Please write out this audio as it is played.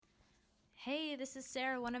Hey, this is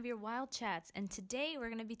Sarah, one of your Wild Chats, and today we're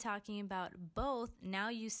going to be talking about both Now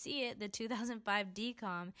You See It, the 2005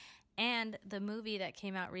 DCOM, and the movie that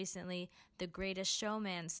came out recently, The Greatest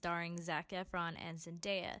Showman, starring Zac Efron and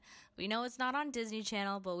Zendaya. We know it's not on Disney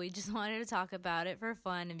Channel, but we just wanted to talk about it for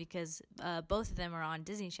fun and because both of them are on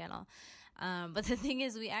Disney Channel. But the thing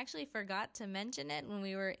is, we actually forgot to mention it when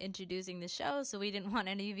we were introducing the show, so we didn't want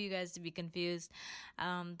any of you guys to be confused.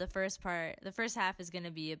 The first half is going to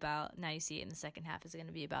be about Now You See It, and the second half is going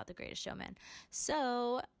to be about The Greatest Showman.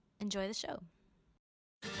 So, enjoy the show.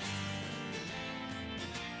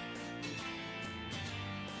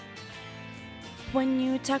 When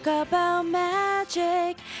you talk about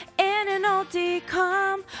magic in an old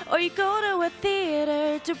DCOM, or you go to a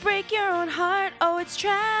theater to break your own heart, oh, it's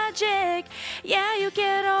tragic. Yeah, you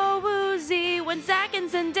get all woozy when Zac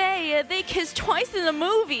and Zendaya, they kiss twice in the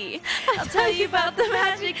movie. I'll tell you about the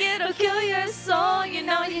magic, it'll kill your soul. You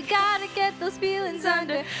know you gotta get those feelings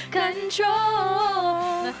under control.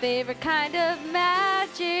 My favorite kind of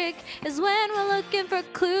magic is when we're looking for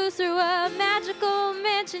clues through a magical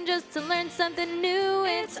mansion just to learn something new.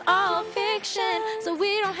 It's all fiction, so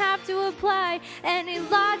we don't have to apply any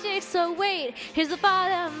logic. So wait, here's the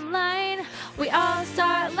bottom line. We all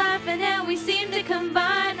start laughing and we seem to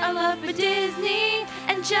combine our love for Disney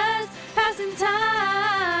and just passing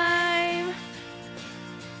time.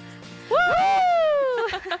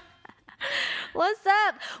 Woo! What's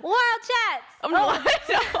up? Wild Chats!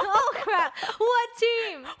 Oh crap. What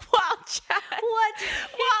team? Wild Chats! What team?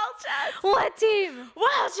 Wild Chats! What team?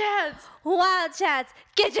 Wild Chats! Wild Chats!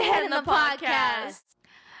 Get your head in the podcast!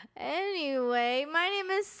 Anyway, my name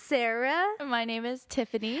is Sarah. My name is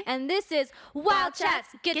Tiffany. And this is Wild Chats!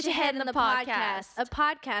 Get your head in the podcast! A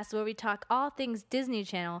podcast where we talk all things Disney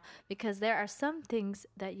Channel because there are some things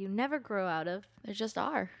that you never grow out of. There just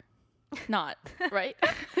are. Not, right?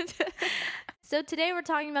 So today we're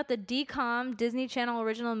talking about the DCOM Disney Channel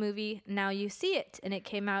original movie, Now You See It. And it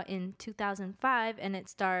came out in 2005, and it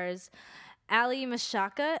stars Ali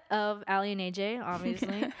Mashaka of Ali and AJ,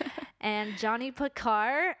 obviously, and Johnny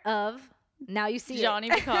Picard of Now You See Johnny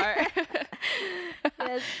It. Picard.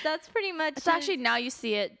 Yes, that's pretty much It's actually Now You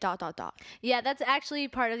See It, ... Yeah, that's actually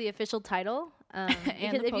part of the official title.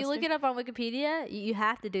 Because if you look it up on Wikipedia, you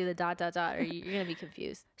have to do the ... or you're going to be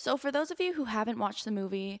confused. So for those of you who haven't watched the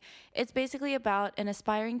movie, it's basically about an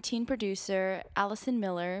aspiring teen producer, Allison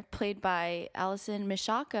Miller, played by Allison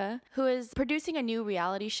Mishaka, who is producing a new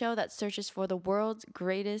reality show that searches for the world's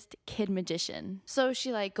greatest kid magician. So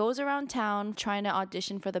she goes around town trying to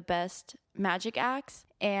audition for the best magic acts,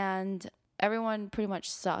 and everyone pretty much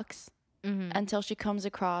sucks until she comes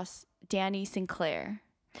across Danny Sinclair.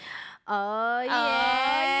 Oh,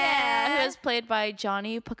 yeah. Who is played by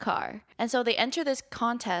Johnny Picard. And so they enter this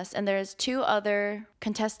contest, and there's two other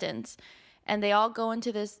contestants, and they all go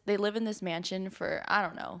into this, they live in this mansion for, I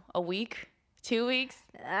don't know, a week, 2 weeks.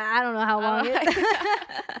 I don't know how long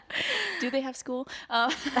Do they have school?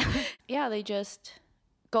 Yeah, they just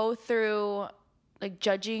go through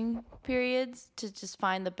judging periods to just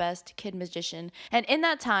find the best kid magician. And in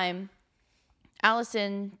that time,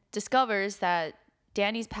 Allison discovers that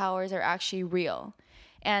Danny's powers are actually real.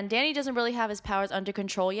 And Danny doesn't really have his powers under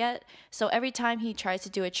control yet. So every time he tries to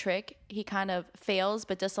do a trick, he kind of fails,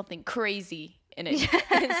 but does something crazy in it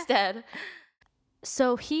instead.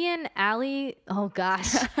 So he and Ali, oh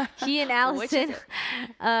gosh, he and Allison,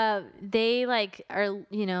 they are,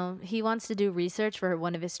 he wants to do research for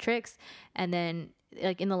one of his tricks. And then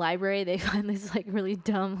in the library, they find this really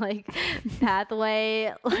dumb,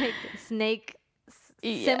 pathway, snake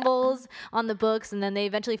symbols on the books, and then they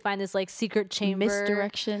eventually find this secret chamber.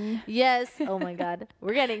 Misdirection. Yes. Oh my God.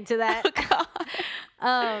 We're getting to that.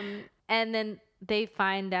 And then they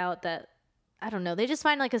find out that, I don't know, they just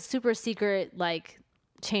find a super secret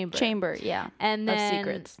chamber. Yeah. And then of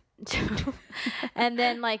secrets. And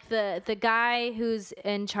then the guy who's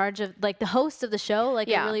in charge of the host of the show, a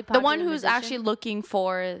really popular the one who's musician. actually looking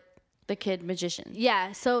for the kid magician.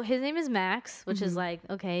 Yeah. So his name is Max, which is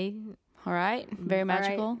okay. All right. Very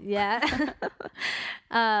magical. All right.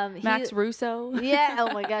 Yeah. Max Russo. Yeah.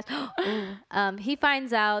 Oh my gosh. He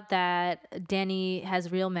finds out that Danny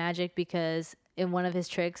has real magic because in one of his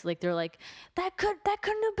tricks, they're that couldn't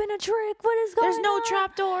have been a trick. What is going on? There's no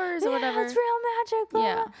trapdoors or whatever. It's real magic. Blah.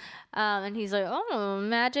 Yeah. And he's oh,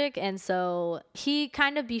 magic. And so he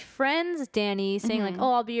kind of befriends Danny, saying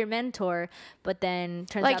oh, I'll be your mentor. But then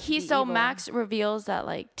turns out to be evil. Max reveals that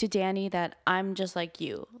to Danny that I'm just like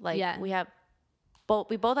you. We have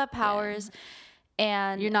we both have powers. Yeah.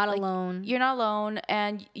 and You're not like, alone. You're not alone,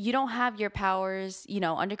 and you don't have your powers,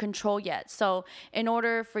 under control yet. So in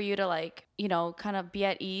order for you to like, kind of be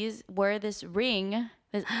at ease, wear this ring,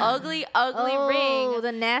 this ugly ring,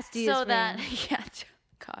 the nastiest so that ring. yeah,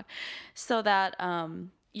 God, so that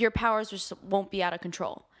your powers just won't be out of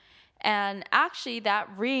control. And actually, that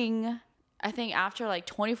ring, I think after like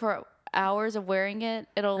 24 hours of wearing it,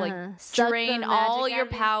 it'll like Suck the drain magic all out your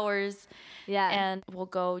of you. powers. Yeah. And we'll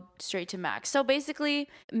go straight to Max. So basically,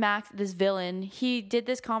 Max, this villain, he did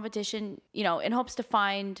this competition, in hopes to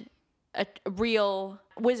find a real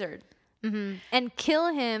wizard. And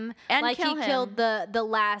kill him And like kill he him. killed the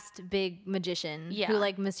last big magician Yeah. who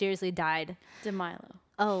like mysteriously died. DeMilo.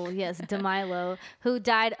 Oh, yes, DeMilo, who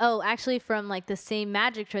died, actually from like the same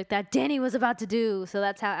magic trick that Danny was about to do. So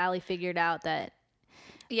that's how Allie figured out that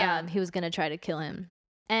he was going to try to kill him.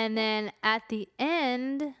 And then at the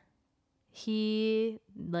end, he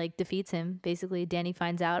like defeats him. Basically, Danny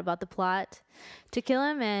finds out about the plot to kill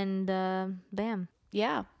him and bam.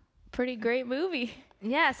 Yeah. Pretty great movie.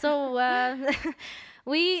 Yeah, so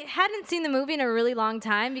we hadn't seen the movie in a really long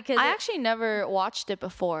time because I actually never watched it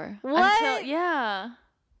before. What? Yeah.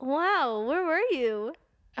 wow, where were you?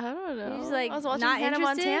 I don't know. You're just, like, I was watching not Hannah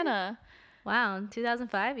interested? Montana. Wow,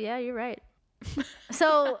 2005. Yeah, you're right.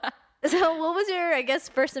 So what was your, I guess,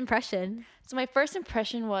 first impression? So my first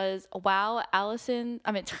impression was, wow,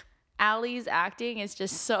 Allie's acting is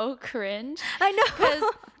just so cringe. I know.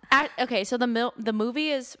 Okay, so the movie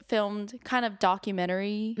is filmed kind of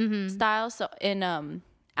documentary style, so in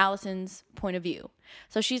Allison's point of view.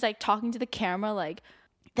 So she's like talking to the camera, like,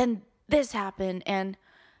 then this happened, and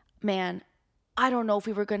man, I don't know if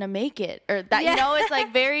we were gonna make it, or that. Yeah. It's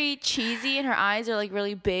like very cheesy, and her eyes are like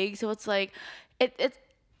really big, so it's like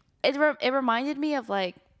it reminded me of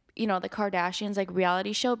like the Kardashians like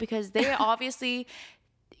reality show, because they obviously.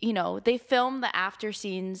 They film the after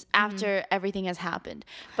scenes after everything has happened.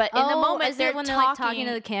 But in the moment, is they're it when they're like talking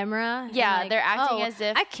to the camera? and, Yeah, like, they're acting as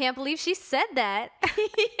if- I can't believe she said that.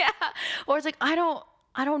 yeah. Or it's like, I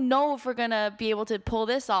don't know if we're gonna be able to pull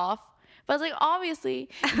this off. But it's like, obviously,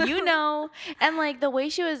 and like the way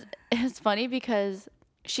it's funny because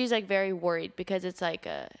she's like very worried because it's like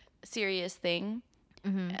a serious thing.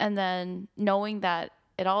 And then knowing that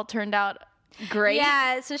it all turned out great.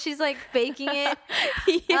 Yeah, so she's like faking it.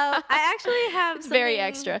 Yeah. I actually have It's very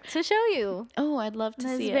something extra. to show you. Oh, I'd love to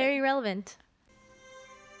It's see very it. relevant.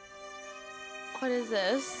 What is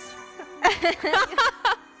this?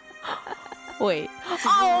 Wait. The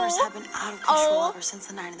rumors have been out of control ever since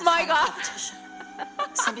the night of the my final God. competition.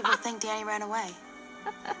 Some people think Danny ran away,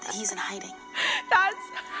 that he's in hiding. That's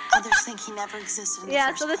Others think he never existed in the Yeah,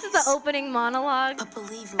 first so this is place. the opening monologue. But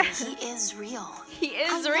believe me, he is real. he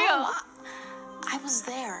is I real. know. I was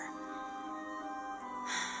there.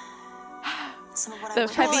 Some of what The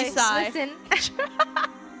I heavy witnessed sigh. Listen.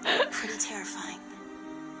 was pretty terrifying.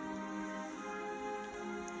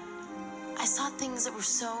 I saw things that were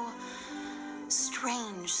so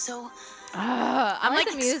strange, so I'm like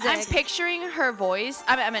like the music. I'm picturing her voice.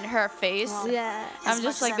 I mean her face. Well, Yeah. I'm as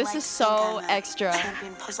just much like, as I this is to so think I'm a extra.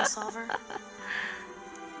 champion puzzle solver.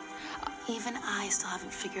 Even I still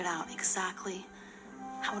haven't figured out exactly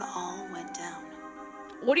how it all went down.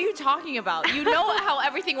 What are you talking about? You know how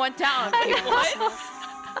everything went down. Like, Danny what? Smith,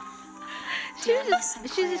 She's Danny just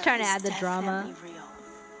Sinclair trying to is add the drama. definitely real.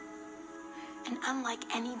 And unlike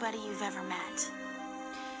anybody you've ever met.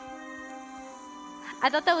 I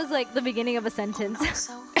thought that was like the beginning of a sentence.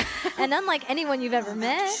 Also, And unlike anyone you've ever what I'm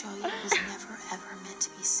met. about to show you was never ever meant to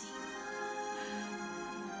be seen.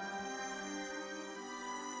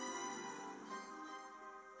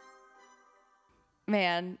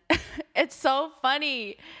 Man, it's so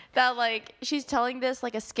funny that like she's telling this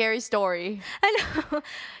like a scary story. I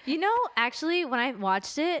know. Actually, when I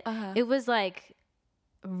watched it, it was like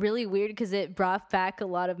really weird because it brought back a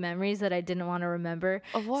lot of memories that I didn't want to remember.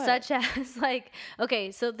 Of what? Such as like,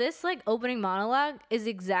 okay, so this like opening monologue is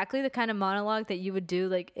exactly the kind of monologue that you would do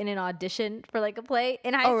like in an audition for like a play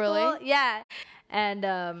in high Oh, school. really? Yeah.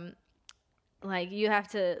 And like you have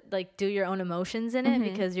to like do your own emotions in it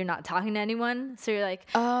because you're not talking to anyone. So you're like,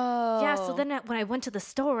 Oh. yeah, so then when I went to the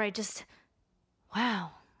store, I just,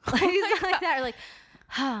 wow. Like, something like that. Or like,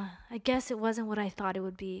 I guess it wasn't what I thought it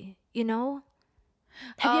would be, you know?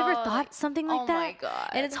 Have you ever Oh, thought like, something like oh that? my God.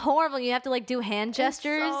 And it's horrible. You have to like do hand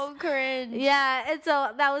gestures. It's so cringe. Yeah, and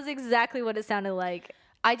so that was exactly what it sounded like.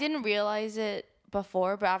 I didn't realize it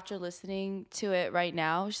before, but after listening to it right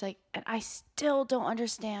now, she's like, and I still don't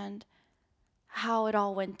understand how it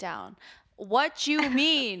all went down. What you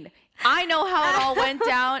mean? I know how it all went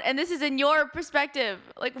down, and this is in your perspective.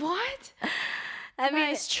 Like, what? I mean,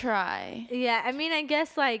 Nice try. yeah, I mean, I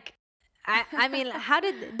guess like, I mean, how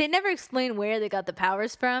did they never explain where they got the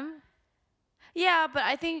powers from? Yeah, but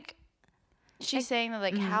I think she's saying that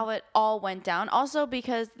like how it all went down. Also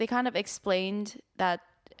because they kind of explained that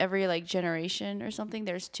every like generation or something,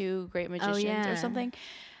 there's two great magicians yeah. or something.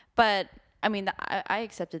 But I mean, I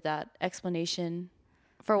accepted that explanation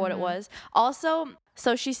for what it was. Also,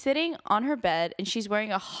 so she's sitting on her bed and she's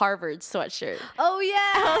wearing a Harvard sweatshirt. Oh yeah.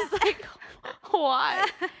 I was like, why?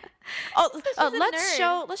 a Let's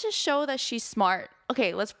nerd. just show that she's smart.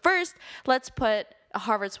 Okay, let's put a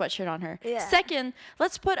Harvard sweatshirt on her. Yeah. Second,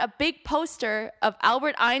 let's put a big poster of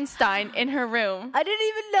Albert Einstein in her room. I didn't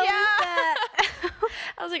even notice that.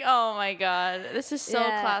 I was like, oh my god, this is so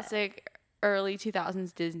Yeah. classic early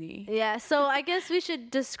 2000s Disney. Yeah, so I guess we should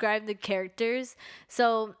describe the characters.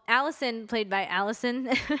 So Allison, played by Allison,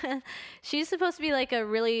 she's supposed to be like a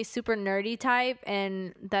really super nerdy type,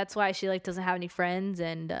 and that's why she like doesn't have any friends.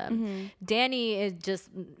 And Danny is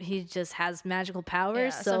he just has magical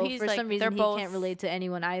powers. Yeah, so so he's for like- some they're reason he both- can't relate to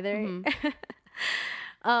anyone either.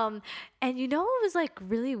 And you know what was like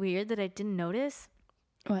really weird that I didn't notice?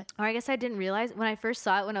 What? Or I guess I didn't realize when I first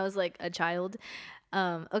saw it when I was like a child.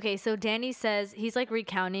 Okay, so Danny says he's like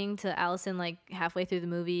recounting to Allison like halfway through the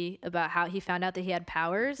movie about how he found out that he had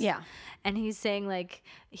powers. Yeah. And he's saying like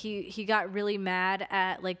he got really mad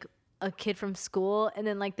at like a kid from school, and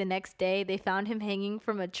then like the next day they found him hanging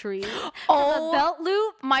from a tree from Oh. a belt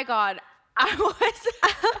loop. My god. I was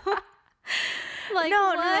Like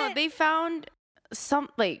no, what? they found some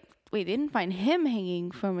like wait, they didn't find him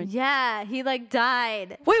hanging from a Yeah, he like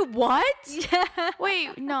died. Wait, what? Yeah.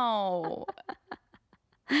 Wait, no.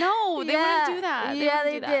 No, they Yeah. wouldn't do that. Yeah, wouldn't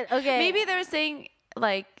they do that. did. Okay. Maybe they were saying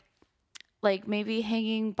like maybe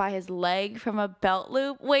hanging by his leg from a belt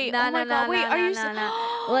loop. Wait, No, oh my no, god. no, Wait, no, are no, you no,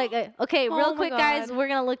 no. Like, okay, Oh real my quick, guys. God. We're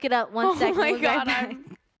gonna look it up. One second. Oh my We'll be right god. back.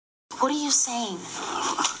 What are you saying?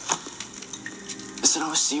 Listen, I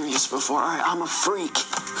was serious before. All right, I'm a freak.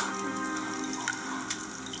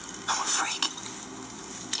 I'm a freak.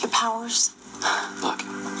 Your powers? Look.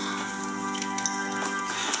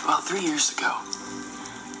 About 3 years ago,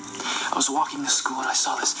 I was walking to school and I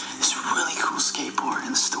saw this really cool skateboard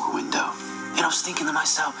in the store window. And I was thinking to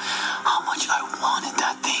myself, how much I wanted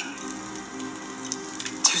that thing.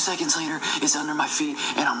 2 seconds later, it's under my feet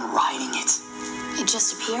and I'm riding it. It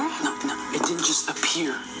just appeared? No, it didn't just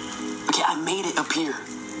appear. Okay, I made it appear.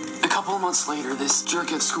 A couple of months later, this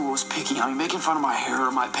jerk at school was picking on me, making fun of my hair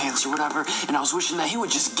or my pants or whatever, and I was wishing that he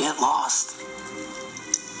would just get lost.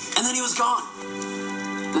 And then he was gone.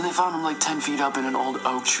 Then they found him like 10 feet up in an old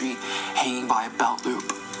oak tree, hanging by a belt loop.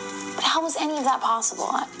 But how was any of that possible?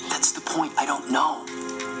 That's the point, I don't know.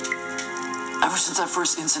 Ever since that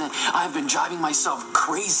first incident, I've been driving myself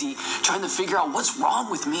crazy, trying to figure out what's wrong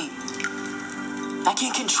with me. I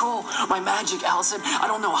can't control my magic, Allison. I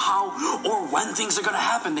don't know how or when things are gonna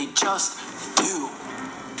happen. They just do.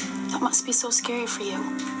 That must be so scary for you.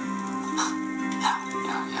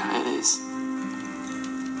 Yeah, it is.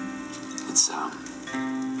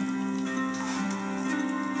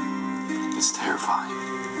 It's terrifying.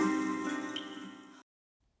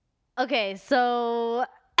 Okay, so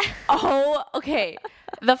Oh, okay.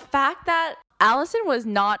 The fact that Allison was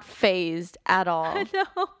not phased at all.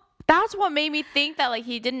 no. That's what made me think that like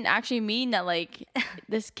he didn't actually mean that like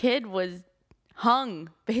this kid was hung,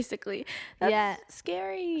 basically. That's Yeah.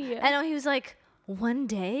 scary. I know he was like, one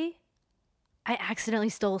day, I accidentally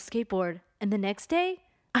stole a skateboard, and the next day,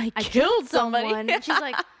 I I killed somebody. someone. And she's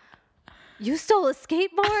like, you stole a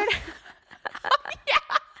skateboard?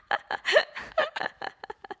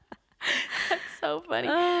 So funny.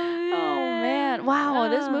 Oh man. Wow,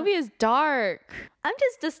 this movie is dark. I'm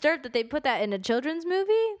just disturbed that they put that in a children's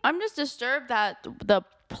movie. I'm just disturbed that the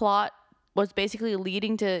plot was basically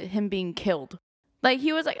leading to him being killed. Like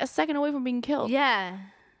he was like a second away from being killed. Yeah.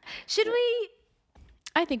 Should we?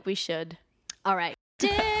 I think we should. All right.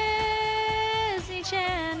 Disney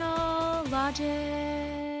Channel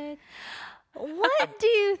Logic. What do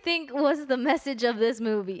you think was the message of this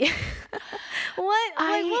movie? What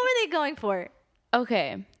were they going for?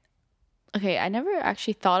 Okay. Okay, I never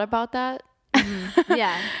actually thought about that.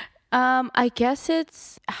 Yeah. I guess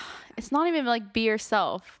it's not even like be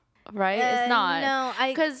yourself, right? It's not. No,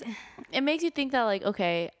 Because it makes you think that like,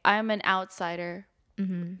 okay, I'm an outsider.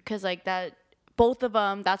 Because like that, both of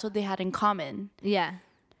them, that's what they had in common. Yeah.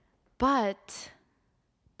 But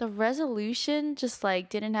the resolution just like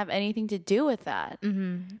didn't have anything to do with that.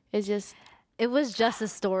 It just, It was just a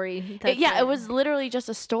story. it was literally just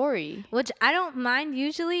a story. Which I don't mind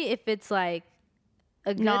usually if it's like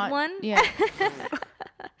a good Not one. Yeah.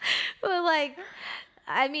 But like,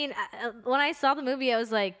 I mean, when I saw the movie, I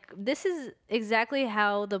was like, this is exactly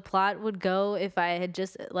how the plot would go if I had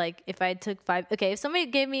just, like, if I took if somebody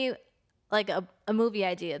gave me, like, a movie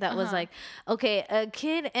idea that was like, okay, a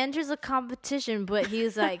kid enters a competition, but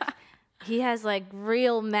he's, like, he has, like,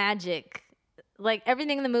 real magic. Like,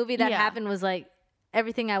 everything in the movie that happened was, like,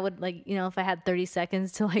 everything I would, like, you know, if I had 30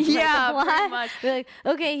 seconds to, like, write the plot, pretty much. be like,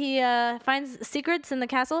 okay, he finds secrets in the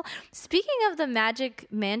castle. Speaking of the Magic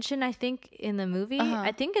Mansion, I think in the movie,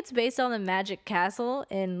 I think it's based on the Magic Castle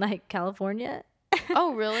in, like, California.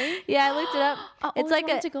 Oh, really? Yeah, I looked it up. I It's like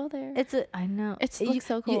wanted to go there. I know. It looks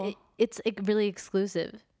so cool. It's like, really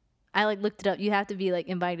exclusive. I, like, looked it up. You have to be, like,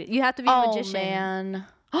 invited. You have to be a magician. Man.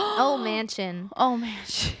 Oh, mansion. Oh,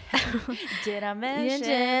 mansion. Did I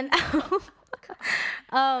mention?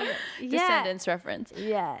 Yeah. Descendants reference.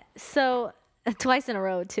 Yeah. So twice in a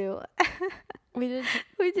row too. We did.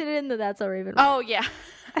 We did it in the That's So Raven. Oh, yeah.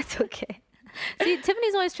 That's okay. See,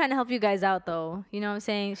 Tiffany's always trying to help you guys out, though. You know what I'm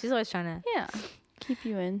saying? She's always trying to. Yeah. Keep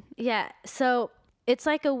you in. Yeah. So it's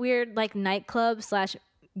like a weird, like, nightclub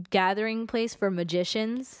 / gathering place for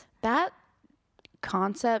magicians. That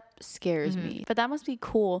concept scares me, but that must be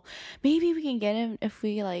cool. Maybe we can get him if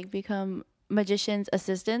we, like, become magicians'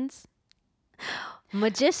 assistants.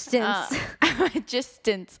 Magicians.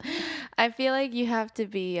 Magicians. I feel like you have to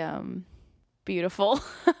be beautiful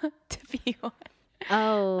to be one.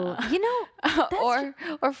 Oh, you know,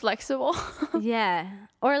 or flexible. yeah.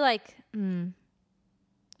 Or like, no,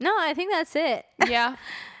 I think that's it. Yeah.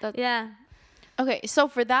 Yeah. Okay, so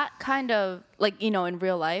for that kind of, like, you know, in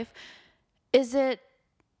real life, is it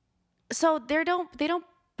so they don't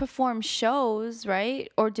perform shows, right?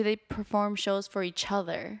 Or do they perform shows for each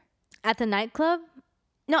other? At the nightclub?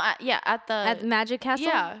 No, at the Magic Castle?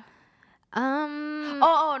 Yeah.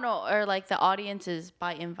 Oh no, or like the audience is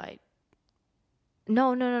by invite.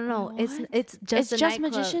 No. What? It's just It's just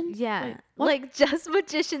nightclub. magicians? Yeah. Wait, what? Like, just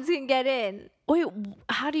magicians can get in. Wait,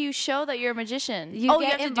 how do you show that you're a magician? You you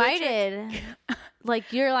get have to do a trick? invited.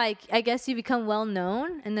 Like, you're like, I guess you become well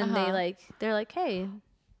known, and then Uh-huh. they're like, hey.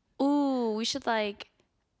 Ooh, we should, like,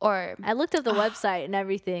 or I looked up the website and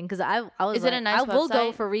everything because I was Is like, it a nice I will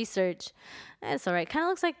go website? for research. It's all right. Kind of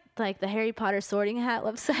looks like the Harry Potter Sorting Hat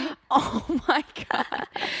website. oh my god.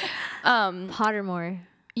 Pottermore.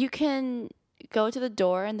 You can go to the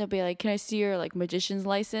door and they'll be like, "Can I see your, like, magician's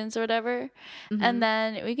license or whatever?" And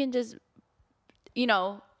then we can just, you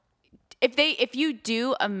know, if you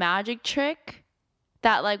do a magic trick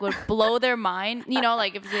that, like, would blow their mind, you know,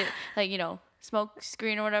 like, if it's like, you know, smoke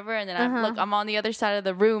screen or whatever, and then I'm on the other side of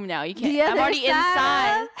the room now. You can't. The I'm other already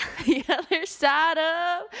side inside. The other side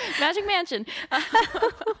of Magic Mansion.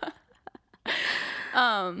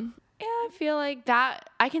 Yeah, I feel like that.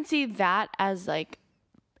 I can see that as, like,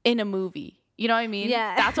 in a movie. You know what I mean?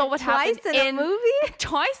 Yeah. That's what would happen Twice in a movie?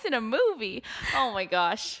 Twice in a movie. Oh my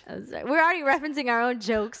gosh. I'm sorry. We're already referencing our own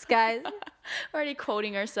jokes, guys. We're already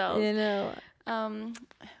quoting ourselves. You know.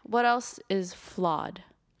 What else is flawed?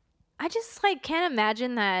 I just, like, can't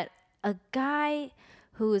imagine that a guy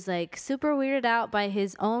who is, like, super weirded out by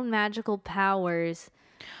his own magical powers,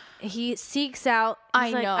 he seeks out.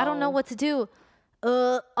 He's like, I don't know know. what to do.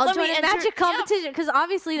 I'll Let join me a enter- magic competition because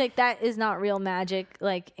obviously, like, that is not real magic.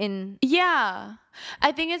 Like, in Yeah.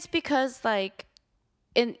 I think it's because, like,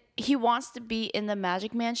 he wants to be in the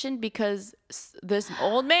Magic Mansion because this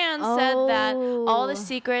old man said that all the Oh.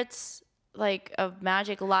 secrets, like, of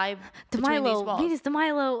magic lie between these DeMilo, walls. Venus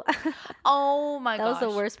DeMilo. Oh my That gosh.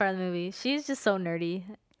 was the worst part of the movie. She's just so nerdy.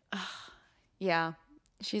 Yeah.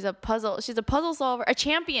 She's a puzzle solver, a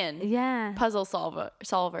champion. Yeah. Puzzle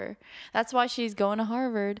solver. That's why she's going to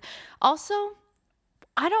Harvard. Also,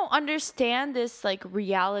 I don't understand this, like,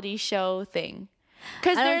 reality show thing.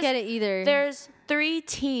 Because I don't get it either. There's 3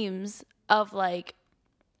 teams of, like,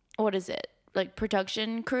 what is it? Like,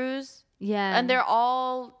 production crews. Yeah. And they're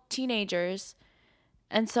all teenagers.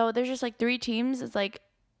 And so there's just, like, 3 teams. It's like,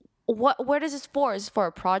 what is this for? Is this for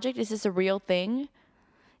a project? Is this a real thing?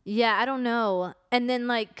 Yeah, I don't know. And then,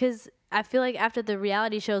 like, because I feel like after the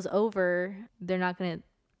reality show's over, they're not going to,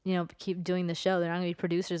 you know, keep doing the show. They're not going to be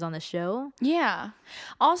producers on the show. Yeah.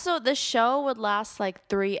 Also, the show would last, like,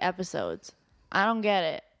 3 episodes. I don't get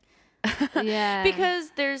it. Yeah. Because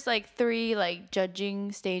there's, like, 3, like,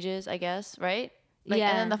 judging stages, I guess, right? Like, Yeah.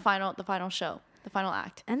 And then the final show, the final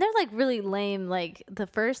act. And they're, like, really lame. Like, the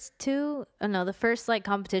first like,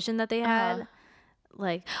 competition that they had.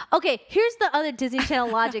 Like, okay, here's the other Disney Channel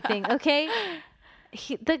logic thing, okay?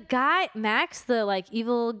 The guy, Max, the, like,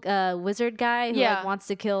 evil wizard guy who, like, wants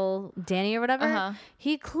to kill Danny or whatever,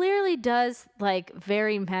 he clearly does, like,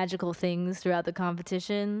 very magical things throughout the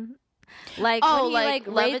competition. Like Oh, when he like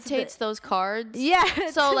rates the- levitates those cards. Yeah.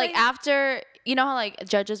 So like after, you know how like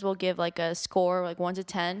judges will give like a score like 1 to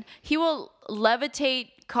 10, he will levitate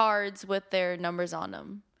cards with their numbers on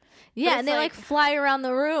them. yeah, it's and they like fly around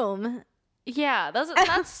the room. Yeah,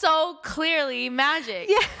 that's so clearly magic.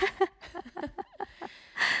 Yeah.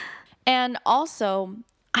 And also,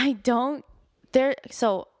 I don't there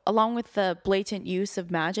so along with the blatant use of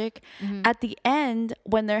magic, at the end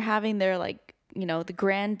when they're having their like, you know, the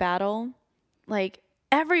grand battle, like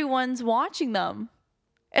everyone's watching them.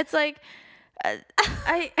 It's like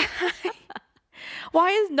I why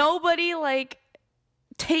is nobody like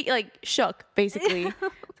shook basically?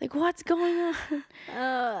 Like what's going on?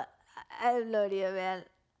 I have no idea, man.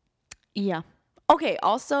 Yeah. Okay,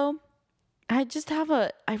 also, I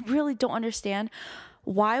really don't understand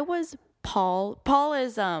why was Paul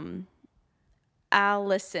is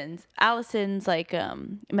Allison's like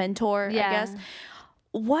mentor, I guess.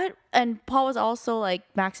 And Paul was also like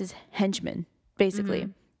Max's henchman, basically.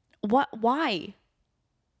 Why?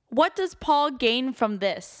 What does Paul gain from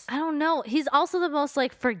this? I don't know. He's also the most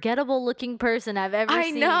like forgettable looking person I've ever I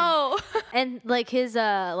seen. know. And like his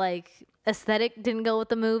like aesthetic didn't go with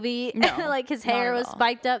the movie. No, like his not hair at was all.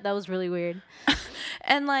 spiked up. That was really weird.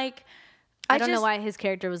 And like I don't know why his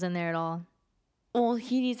character was in there at all. Well,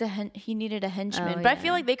 he needed a henchman, Oh, but I yeah.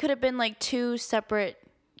 feel like they could have been like two separate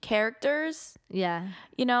characters. Yeah.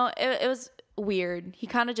 You know, it was weird. He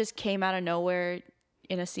kind of just came out of nowhere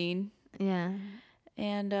in a scene, Yeah.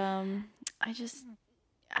 and I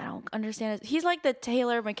don't understand it. He's like the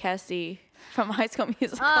Taylor McKessie from High School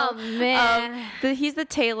Musical. Oh man. He's the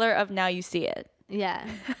Taylor of Now You See It. Yeah.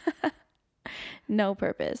 No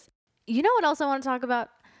purpose. You know what else I want to talk about?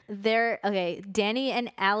 Danny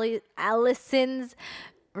and Allison's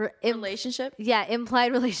Relationship.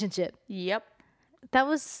 implied relationship. Yep. That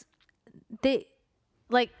was they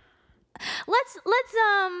like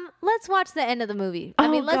let's watch the end of the movie. I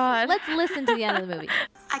Oh, mean, God. let's listen to the end of the movie.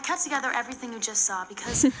 I cut together everything you just saw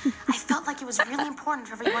because I felt like it was really important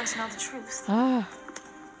for everyone to know the truth. Ah.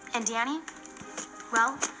 And Danny?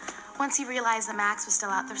 Well, once he realized that Max was still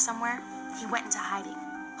out there somewhere, he went into hiding,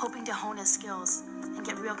 hoping to hone his skills and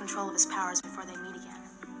get real control of his powers before they meet again.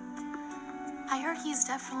 I heard he's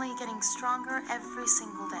definitely getting stronger every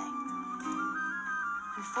single day.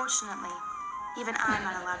 Unfortunately, even I'm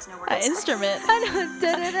not allowed to know where An he's instrument.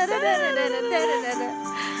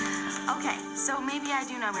 Okay, so maybe I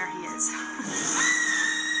do know where he is.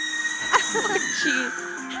 Jeez.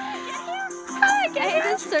 I hate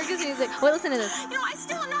this circus music. Wait, listen to this. You know, I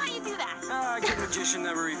still don't know how you do that. A good magician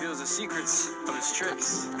never reveals the secrets of his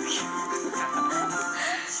tricks.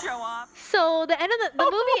 Show off. So the end of the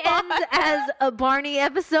movie ends as a Barney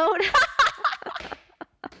episode.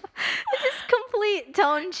 Just complete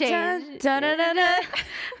tone change. Dun-dun-dun-dun.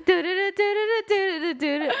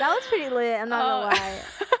 That was pretty lit. I'm not gonna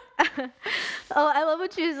lie. Oh, I love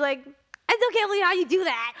when she was like, I still can't believe how you do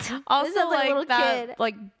that. This Also, sounds like a little like that, kid.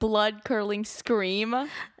 like blood curdling scream.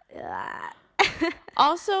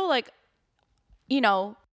 Also, like, you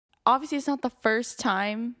know, obviously it's not the first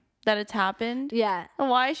time that it's happened. Yeah.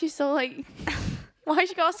 Why is she so like? Why is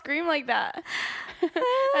she gonna scream like that?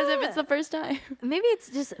 As if it's the first time. Maybe it's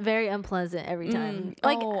just very unpleasant every time.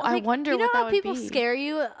 I wonder you know what that how would people be. scare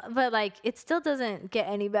you, but like it still doesn't get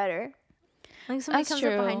any better. Like somebody That's comes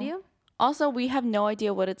up behind true. you. Also, we have no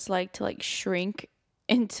idea what it's like to like shrink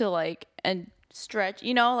into like and stretch.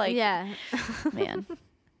 You know, like Yeah. man,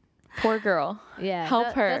 poor girl. Yeah.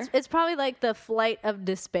 Help her. It's probably like the flight of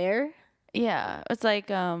despair Yeah, it's like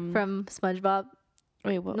from SpongeBob.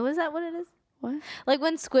 wait, what? Was that what it is? What Like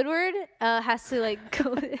when Squidward has to like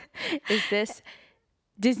go. is this?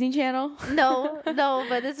 Disney Channel? No,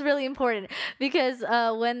 but it's really important because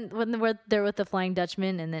when they're with the Flying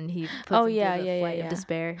Dutchman and then he puts him yeah, through the yeah, flight yeah. of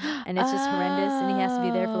despair and it's just horrendous and he has to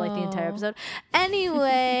be there for like the entire episode.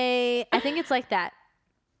 Anyway, I think it's like that.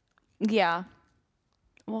 Yeah.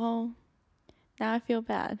 Well, now I feel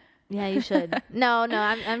bad Yeah, you should. No,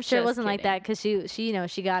 I'm sure it Just wasn't like kidding. that because she you know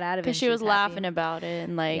she got out of it. because and she was happy. laughing about it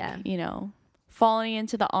and like Yeah. you know falling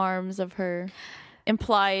into the arms of her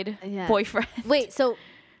implied Yeah. boyfriend. Wait, so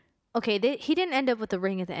okay, he didn't end up with the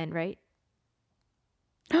ring at the end, right?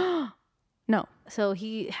 No. So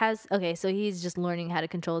he has so he's just learning how to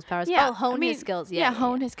control his powers. Yeah, Oh, hone I mean, his skills. Yeah,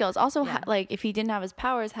 hone his skills. Also, Yeah. like if he didn't have his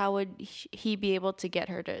powers, how would he be able to get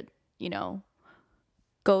her to, you know,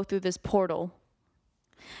 go through this portal?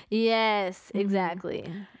 Yes, Mm-hmm.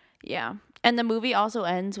 exactly. Yeah. And the movie also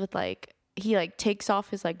ends with like he like takes off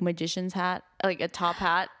his like magician's hat, like a top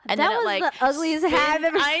hat, and That then was it like the ugliest hat I've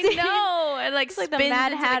ever I seen. know. It like It's like spins the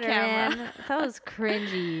Mad into Hatter, the camera. man. That was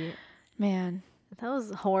cringy. Man, That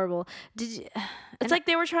was horrible. Did you? It's like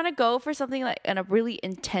they were trying to go for something like in a really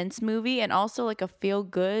intense movie and also like a feel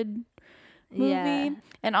good movie Yeah.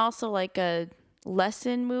 and also like a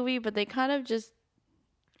lesson movie, but they kind of just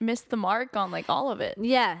missed the mark on like all of it.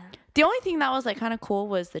 Yeah. The only thing that was like kind of cool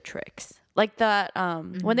was the tricks. Like that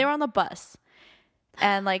when they were on the bus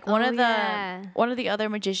and like one of the other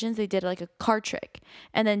magicians, they did like a card trick.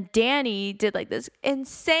 And then Danny did like this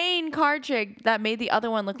insane card trick that made the other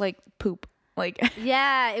one look like poop. Like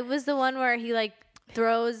Yeah, it was the one where he like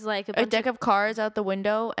throws like a deck of cards out the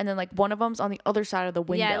window and then like one of them's on the other side of the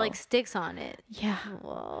window. Yeah, it, like sticks on it. yeah.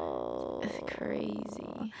 Whoa. It's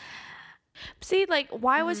crazy. See, like,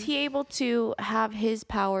 why was he able to have his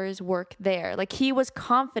powers work there? Like, he was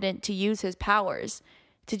confident to use his powers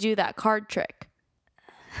to do that card trick.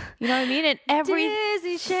 You know what I mean? And every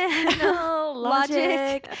Disney Channel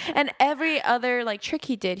logic and every other like trick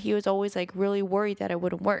he did, he was always like really worried that it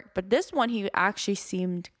wouldn't work. But this one, he actually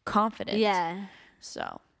seemed confident. Yeah.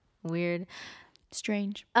 So Weird.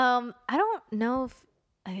 strange. I don't know if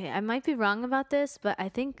I might be wrong about this, but I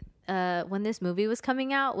think when this movie was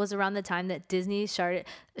coming out was around the time that Disney started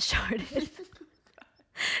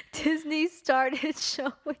Disney started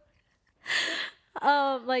showing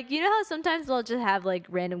like, you know how sometimes they'll just have like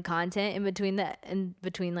random content in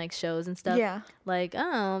between like shows and stuff. Yeah. Like,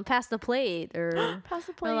 oh, pass the plate or Pass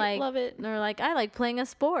the or plate. like, Love it. Or like, I like playing a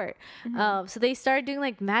sport. So they started doing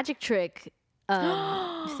like magic trick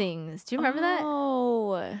things. Do you remember that?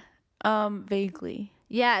 Oh, vaguely.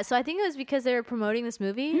 Yeah, so I think it was because they were promoting this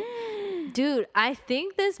movie. Dude, I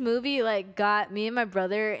think this movie like got me and my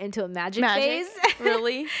brother into a magic phase.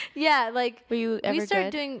 Really? Yeah, like Were you ever we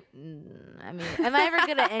started good? doing. I mean, am I ever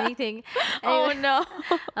good at anything? Oh Anyway- no.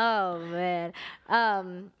 Oh man.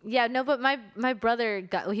 Yeah, no, but my brother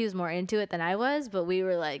he was more into it than I was, but we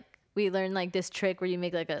learned like this trick where you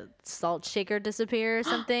make like a salt shaker disappear or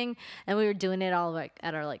something, and we were doing it all like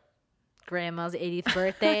at our like grandma's 80th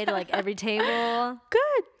birthday to like every table.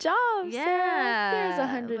 Good job. Yeah. Sarah.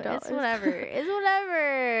 Here's $100. It's whatever. It's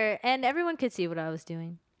whatever. And everyone could see what I was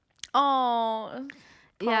doing. Oh.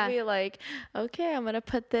 Yeah. Probably like, okay, I'm gonna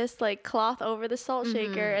put this like cloth over the salt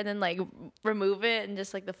shaker and then like remove it and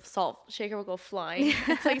just like the salt shaker will go flying.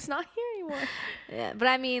 It's like it's not here anymore. Yeah. But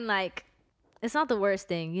I mean, like, it's not the worst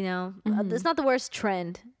thing, you know? It's not the worst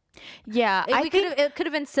trend. Yeah, It could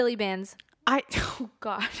have been silly bands. oh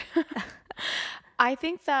god. I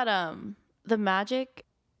think that the magic,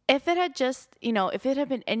 if it had just, if it had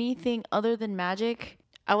been anything other than magic,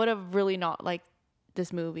 I would have really not liked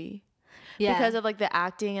this movie. Yeah. Because of like the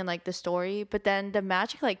acting and like the story, but then the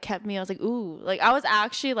magic like kept me. I was like, ooh, like I was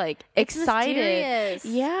actually like excited. mysterious.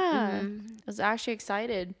 Yeah, I was actually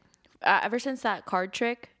excited. Ever since that card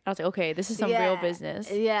trick, I was like, okay, this is some real business.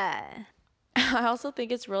 Yeah. I also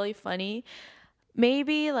think it's really funny.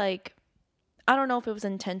 Maybe like, I don't know if it was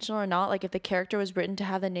intentional or not. Like if the character was written to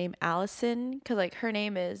have the name Allison, because like her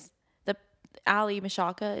name is Ali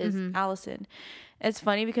Mashaka is Allison. It's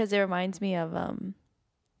funny because it reminds me of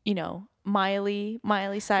Miley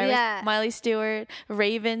Cyrus, Yeah. Miley Stewart,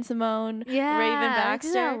 Raven Simone, Yeah, Raven I do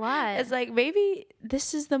Baxter. that a lot. It's like maybe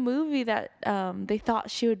this is the movie that they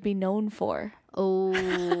thought she would be known for. Oh,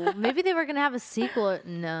 maybe they were going to have a sequel.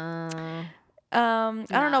 No. I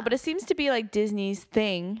don't know, but it seems to be like Disney's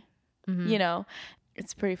thing.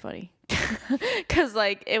 It's pretty funny because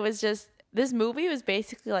like it was just, this movie was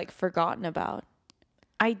basically like forgotten about.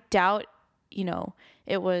 I doubt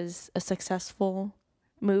it was a successful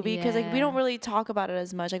movie because like we don't really talk about it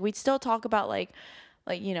as much. Like we'd still talk about like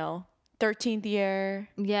 13th Year,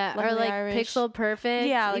 Yeah, or Lovely like Irish. Pixel Perfect.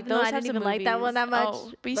 yeah, like even though those I types didn't of even like that one that much.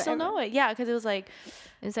 Oh, but you still know it, yeah, because it was like,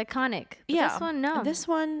 It's iconic. But yeah, This one, no. this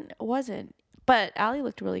one wasn't. But Allie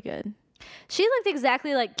looked really good. She looked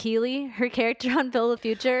exactly like Keely, her character on Bill the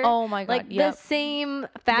Future. Oh my God, Like yep. the same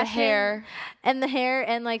fashion. hair. And the hair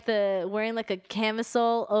and like the wearing like a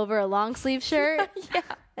camisole over a long sleeve shirt. Yeah.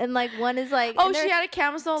 And like one is like Oh, and she they're- had a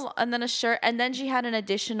camisole and then a shirt, and then she had an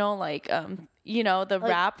additional the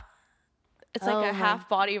wrap. It's like Oh a my- half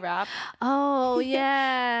body wrap. Oh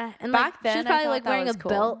yeah. And Back like, then, she's I probably thought like that wearing a was cool.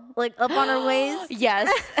 belt like up on her waist. Yes,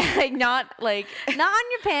 like not like Not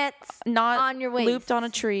on your pants. not on your waist. looped on a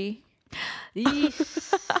tree.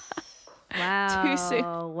 Yeesh. Wow. Too soon.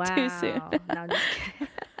 Wow. Too soon. No, I'm just kidding.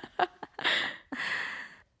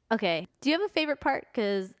 Okay. Do you have a favorite part?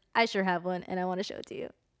 Because I sure have one, and I want to show it to you.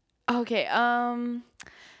 Okay.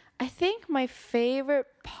 I think my favorite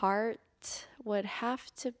part would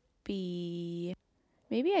have to be,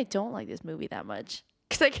 maybe I don't like this movie that much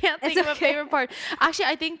because I can't think It's of a okay. favorite part. Actually,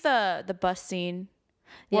 I think the bus scene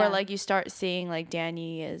where Yeah. like you start seeing like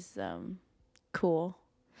Danny is cool.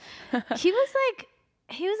 He was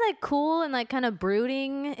like cool and like kind of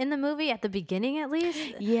brooding in the movie at the beginning, at least.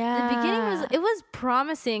 Yeah. The beginning was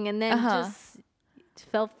promising, and then just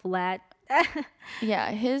fell flat.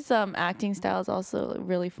 Yeah, his acting style is also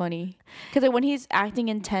really funny because like, when he's acting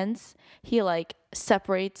intense, he like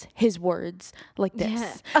separates his words like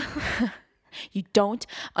this. Yeah. You don't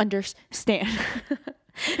understand.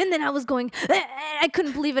 And then I was going, I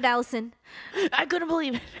couldn't believe it, Allison. I couldn't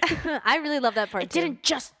believe it. I really love that part. It too. didn't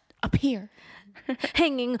just appear.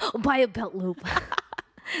 Hanging by a belt loop.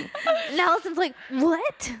 And Allison's like,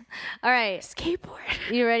 what? All right.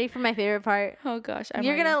 Skateboard. You ready for my favorite part? Oh gosh,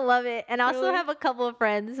 You're going to love it. And I also Really? have a couple of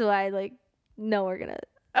friends who I like know are going to.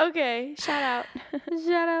 Okay, shout out.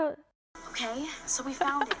 Shout out. Okay, so we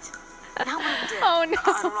found it. Now what do we do? Oh no.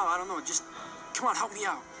 I don't know. Just come on, help me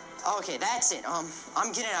out. Okay, that's it.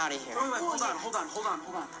 I'm getting out of here. Wait, hold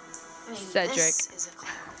on. Cedric. This is a clue.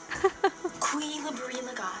 Qui liberi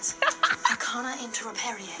legat, arcana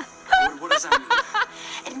interreperie. What does that mean?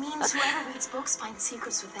 It means whoever reads books finds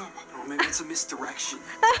secrets within. Oh, maybe it's a misdirection.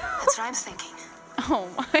 That's what I'm thinking. Oh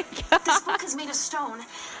my god. This book is made of stone,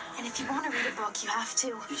 and if you want to read a book, you have to.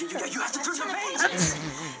 You have to turn the Let's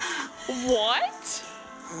pages. What?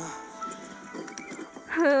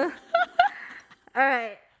 All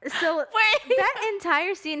right. So Wait. that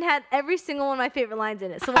entire scene had every single one of my favorite lines in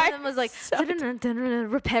it. So one of them was like,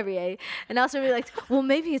 Reperrier. And also we like, well,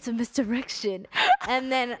 maybe it's a misdirection.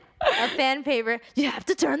 And then a fan favorite, you have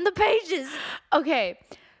to turn the pages. Okay,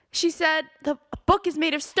 she said the book is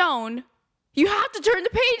made of stone. You have to turn the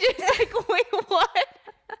pages. Like, wait, what?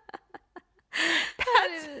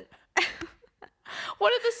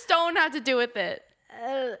 What did the stone have to do with it?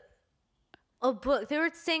 A book. They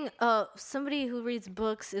were saying somebody who reads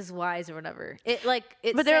books is wise or whatever. It But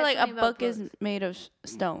they're said like, a something about book is books. made of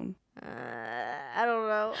stone. I don't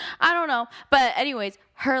know. I don't know. But anyways,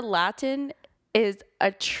 her Latin is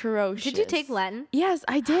atrocious. Did you take Latin? Yes,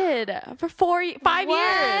 I did. For 5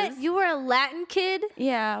 years. You were a Latin kid?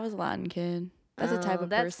 Yeah, I was a Latin kid. That's the type of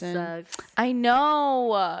that person. Sucks. I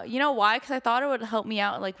know. You know why? Because I thought it would help me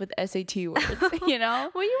out like with SAT words, you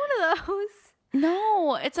know? Were you one of those?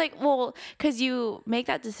 No, it's like, well, because you make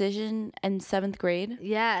that decision in 7th grade.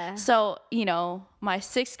 Yeah. So, you know, my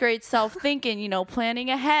 6th grade self thinking, you know, planning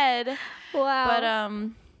ahead. Wow.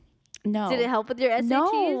 But, no. Did it help with your SATs?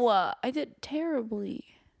 No, I did terribly.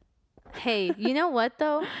 Hey, you know what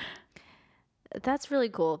though? That's really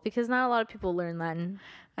cool because not a lot of people learn Latin.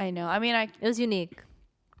 I know. I mean, It was unique.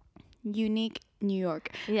 unique New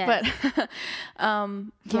York. Yeah. But,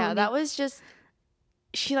 yeah, that was just,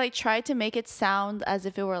 she like tried to make it sound as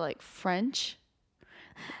if it were like French.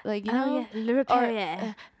 Like, you know? Oh, yeah. Le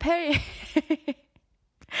Perrier. Perrier. It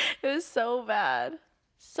was so bad.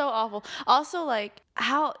 So awful. Also, like,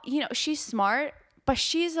 how, you know, she's smart, but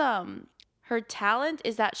she's, her talent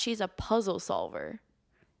is that she's a puzzle solver.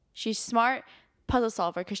 She's smart puzzle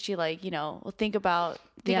solver because she, like, you know, will think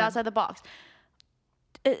Yeah. outside the box.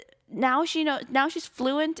 Now she's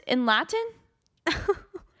fluent in Latin.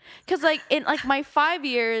 Because, like, in, like, my 5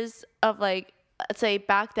 years of, like, let's say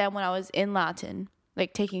back then when I was in Latin,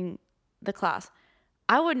 like, taking the class,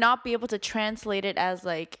 I would not be able to translate it as,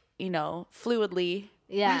 like, you know, fluidly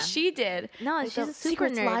Yeah. as she did. No, Like, she's the a super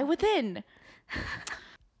secrets nerd. lie within.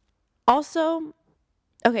 Also,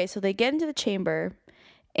 okay, so they get into the chamber,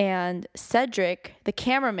 and Cedric, the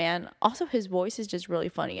cameraman, also his voice is just really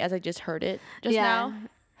funny, as I just heard it just Yeah. now.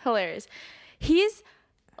 Hilarious. He's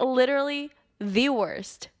literally the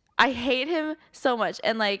worst. I hate him so much.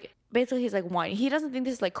 And, like, basically he's like whiny. He doesn't think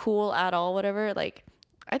this is like cool at all, whatever. Like,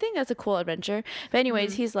 I think that's a cool adventure. But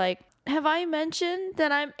anyways, he's like, have I mentioned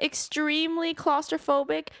that I'm extremely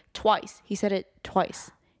claustrophobic? Twice. He said it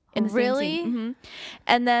twice. In the Really? Same scene.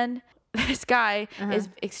 And then this guy is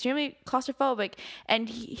extremely claustrophobic, and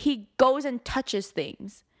he goes and touches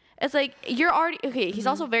things. It's like, you're already, okay, he's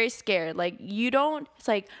also very scared. Like, you don't, it's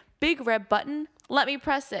like, big red button, let me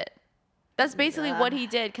press it. That's basically what he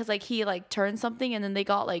did, because, like, he, like, turned something, and then they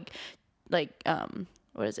got, what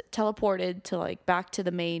is it, teleported to, like, back to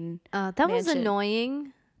the main That was mansion.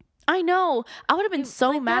 annoying. I know. I would have been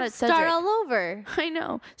so mad at Cedric. Start all over. I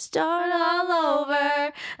know. Start all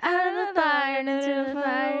over. Out of the fire into the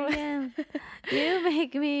fire again. You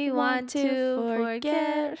make me want to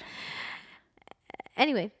forget.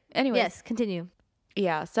 Anyway. Yes, continue.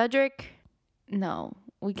 Yeah, Cedric, no,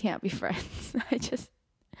 we can't be friends.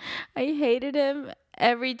 I hated him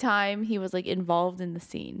every time he was, like, involved in the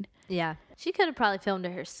scene. Yeah. She could have probably filmed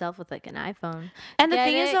it herself with, like, an iPhone. And the Get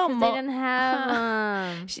thing is, it? though, 'Cause they didn't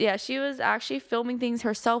have yeah, she was actually filming things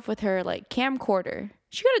herself with her, like, camcorder.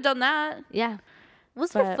 She could have done that. yeah.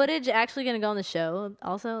 Was her But- footage actually gonna go on the show?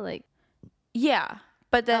 Also, like, Yeah,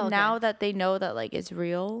 but then Oh, okay. now that they know that like it's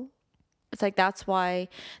real, it's like that's why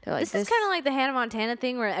they're like this is kind of like the Hannah Montana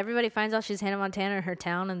thing, where everybody finds out she's Hannah Montana in her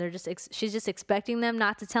town, and they're just she's just expecting them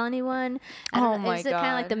not to tell anyone. I don't Oh know, my is it kind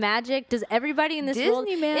of like God. the magic? Does everybody in this world?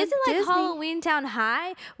 Disney, man, Is it like Disney. Halloween Town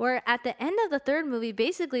High, where at the end of the third movie,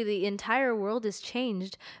 basically the entire world is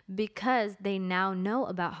changed because they now know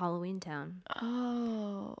about Halloween Town,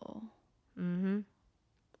 Oh,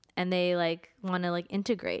 and they like want to like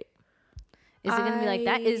integrate. Is it going to be like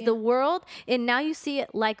that? Is I- the world, and now you see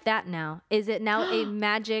it like that now? Is it now a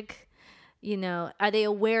magic, are they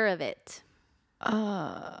aware of it?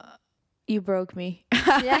 you broke me.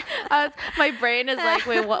 Yeah. My brain is like,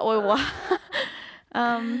 wait, what? Wait,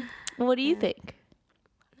 what? What do you think?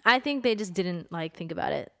 I think they just didn't like think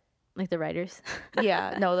about it, like the writers.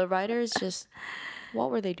 Yeah, no, the writers just,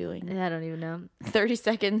 what were they doing? I don't even know. 30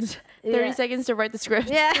 seconds. 30 Yeah. seconds to write the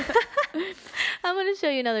script. Yeah. I'm going to show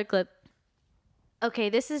you another clip. Okay,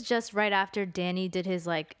 this is just right after Danny did his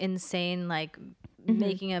like insane like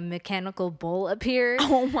making a mechanical bull appear.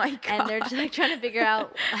 Oh my God. And they're just like trying to figure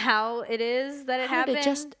out how it is that it How did happened. it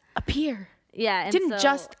just appear? yeah, and Didn't so-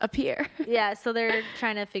 just appear. Yeah, so they're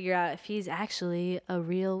trying to figure out if he's actually a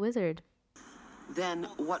real wizard. Then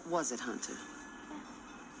what was it, Hunter?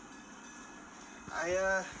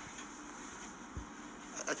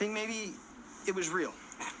 I think maybe it was real.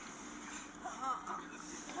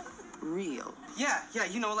 Real. Yeah,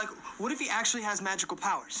 you know, like, what if he actually has magical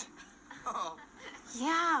powers?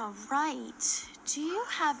 Yeah, right. Do you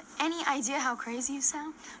have any idea how crazy you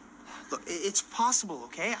sound? Look, it's possible,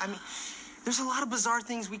 okay? I mean, there's a lot of bizarre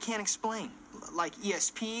things we can't explain. Like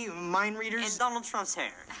ESP, mind readers. And Donald Trump's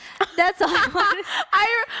hair. That's all I wanted.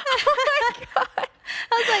 Oh my God.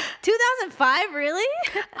 I was like, 2005, really?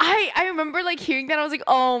 I remember like hearing that. I was like,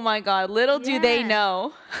 oh my God, little do they Yeah.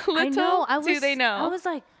 know. Little do they know. I was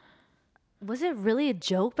like, was it really a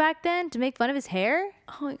joke back then to make fun of his hair?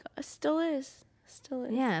 oh my God, it still is. Still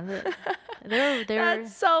is. Yeah, but they're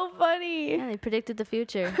That's so funny. yeah, they predicted the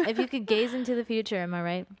future. If you could gaze into the future, am I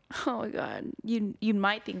right? Oh my God. You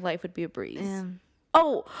might think life would be a breeze. Yeah.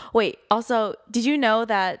 Oh, wait. Also, did you know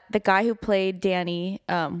that the guy who played Danny,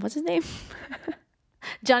 what's his name?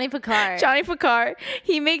 Johnny Picard. Johnny Picard,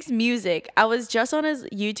 he makes music. I was just on his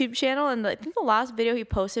YouTube channel, and I think the last video he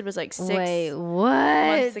posted was like 6 Wait, what?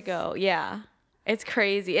 months ago. Yeah. It's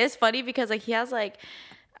crazy. It's funny because like he has like,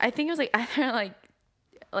 I think it was like either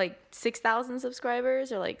like 6,000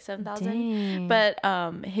 subscribers or like 7,000. Dang. But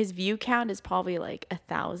his view count is probably like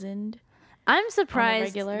 1,000. I'm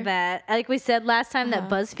surprised regular? that, like we said last time, that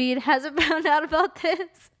BuzzFeed hasn't found out about this.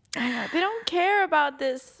 They don't care about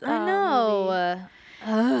this. I know. movie.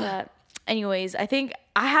 But anyways, I think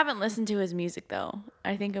I haven't listened to his music though.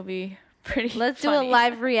 I think it'll be pretty. Let's do a funny.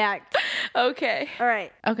 live react. Okay. All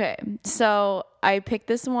right. Okay. So I picked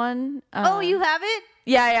this one. Oh, you have it?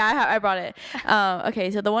 Yeah. I brought it. Okay.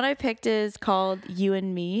 So the one I picked is called "You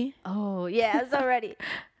and Me." Oh, yes, already.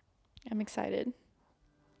 I'm excited.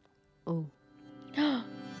 Oh.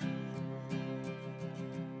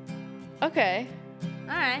 Okay.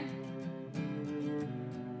 All right.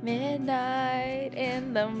 Midnight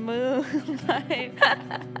in the moonlight.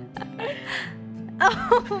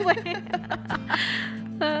 Oh, wait.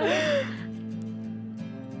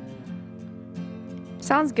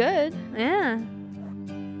 Sounds good. Yeah.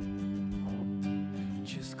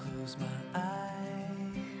 Just close my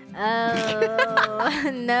eyes,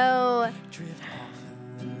 Oh, no. drift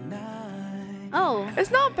off in the night. Oh.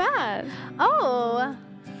 It's not bad. Oh.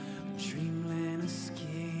 Dreamland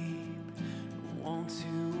escape, want to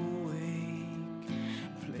awake,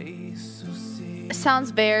 place so safe. It sounds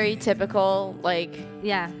very typical. Like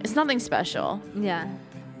Yeah. it's nothing special. Yeah.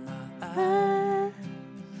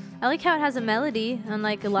 I like how it has a melody,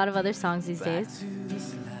 unlike a lot of other songs these days. To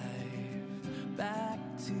this life, back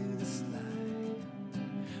to this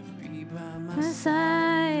life, be by my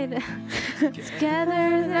Side, together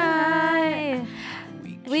tonight,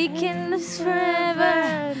 we can live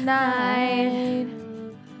forever night.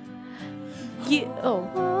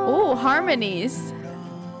 Oh, harmonies.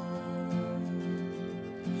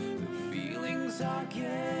 feelings are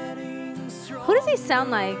getting strong. Who does he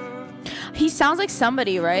sound like? He sounds like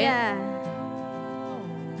somebody, right? Yeah.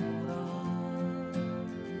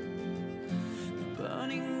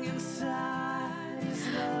 Burning inside,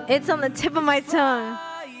 It's on the tip of my tongue.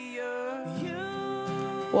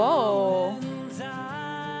 Whoa.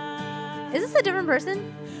 Is this a different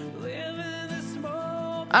person?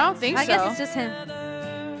 I don't think I so. guess it's just him.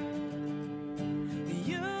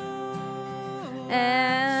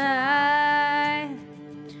 And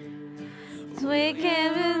we can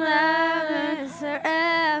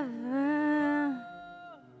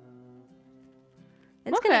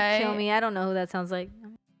It's gonna kill me. I don't know who that sounds like.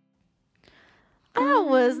 That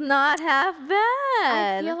was not half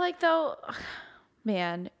bad. I feel like though,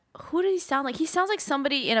 man, who did he sound like? He sounds like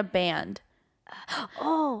somebody in a band.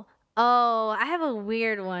 Oh, I have a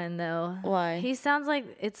weird one though. Why? He sounds like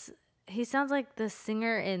the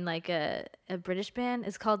singer in like a British band.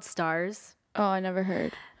 It's called Stars. Oh, I never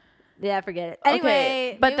heard. Yeah, forget it. Anyway,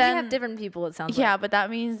 Okay, but maybe then- we have different people. It sounds Yeah, like. but that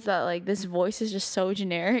means that like this voice is just so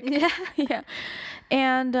generic. Yeah. Yeah.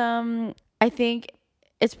 And I think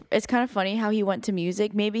it's kind of funny how he went to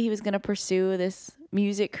music. Maybe he was going to pursue this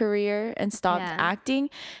music career and stopped Yeah. acting,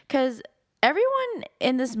 cuz everyone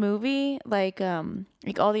in this movie like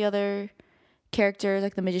all the other characters,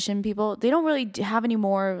 like the magician people, they don't really have any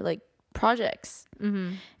more like projects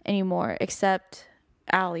anymore, except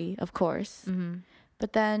Allie, of course.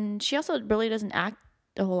 But then she also really doesn't act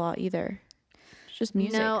a whole lot either. It's just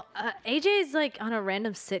music. No, AJ's like on a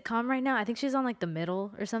random sitcom right now. I think she's on like The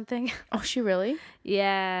Middle or something. Oh, she really?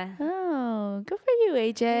 Yeah. Oh, good for you,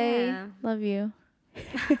 AJ. Yeah. Love you.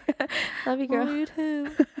 Love you, girl. you too.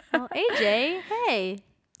 Oh, AJ, hey.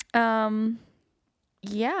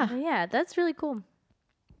 Yeah. Well, yeah, that's really cool.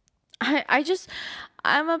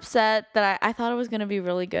 I'm upset that I thought it was gonna be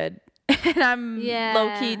really good. And I'm Yeah.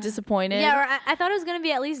 low key disappointed. Yeah, or I thought it was gonna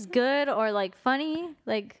be at least good or like funny.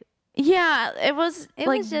 Like, Yeah, it was It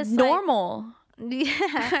like was just, like- normal. yeah.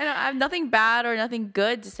 I have nothing bad or nothing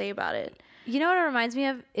good to say about it. You know what it reminds me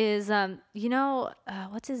of is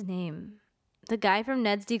what's his name? The guy from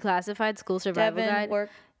Ned's Declassified School Survival Guide.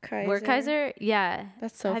 Werkheiser? Yeah.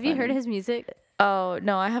 That's so Have you heard funny. his music? Oh,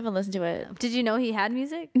 no, I haven't listened to it. Did you know he had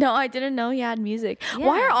music? No, I didn't know he had music.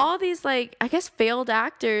 Why Yeah. are all these like I guess failed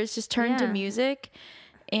actors just turned to Yeah. music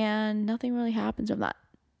and nothing really happens from that?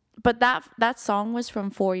 But that song was from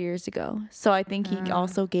 4 years ago. So I think he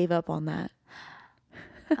also gave up on that.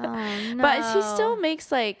 Oh, no. But he still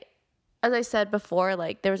makes like, as I said before,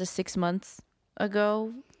 like there was a 6 months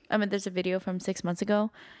ago. I mean, there's a video from 6 months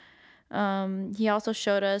ago. He also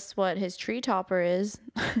showed us what his tree topper is.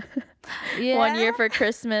 Yeah. 1 year for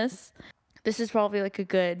Christmas. This is probably like a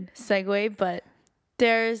good segue, but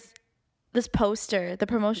there's this poster, the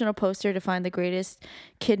promotional poster to find the greatest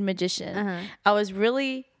kid magician. I was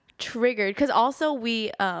really triggered because also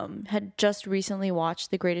we had just recently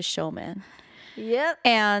watched The Greatest Showman. Yep.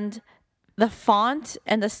 And the font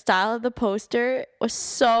and the style of the poster was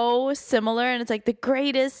so similar, and it's like the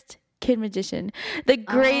greatest kid magician, the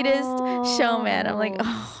greatest showman. I'm like,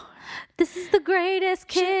 oh, This is the greatest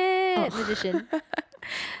kid magician.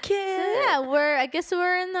 kid. So yeah, I guess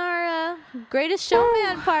we're in our greatest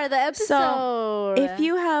showman part of the episode. If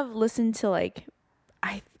you have listened to like,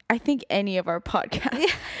 I think any of our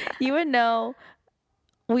podcasts, you would know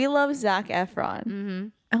we love Zac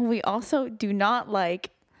Efron, and we also do not like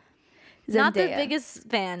Zendaya. not the biggest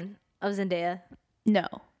fan of Zendaya. No,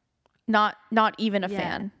 not even a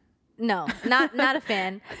fan. No, not a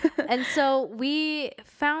fan. And so we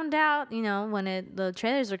found out, when the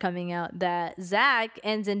trailers were coming out, that Zach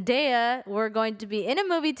and Zendaya were going to be in a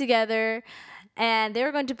movie together, and they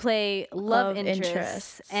were going to play love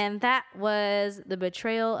interests. And that was the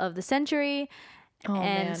betrayal of the century. Oh,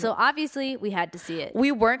 and man. so obviously we had to see it.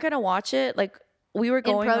 We weren't gonna watch it. Like we were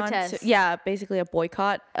going protest. on to, basically a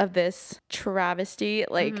boycott of this travesty.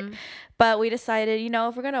 Like, but we decided,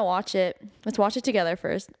 if we're gonna watch it, let's watch it together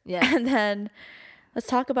first. Yeah. And then let's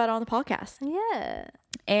talk about it on the podcast. Yeah.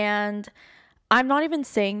 And I'm not even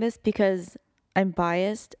saying this because I'm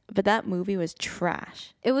biased, but that movie was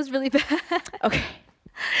trash. It was really bad. Okay.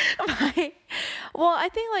 Well, I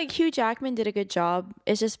think like Hugh Jackman did a good job.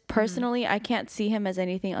 It's just personally, I can't see him as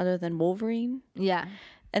anything other than Wolverine. Yeah.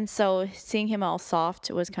 And so seeing him all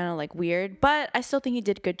soft was kind of like weird, but I still think he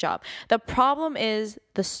did a good job. The problem is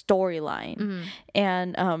the storyline.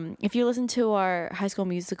 And if you listen to our High School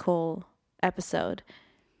Musical episode,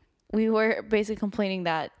 we were basically complaining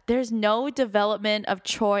that there's no development of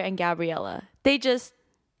Troy and Gabriella. They just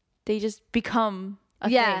become a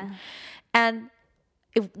thing. And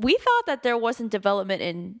if we thought that there wasn't development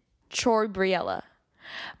in Troy Briella,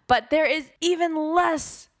 but there is even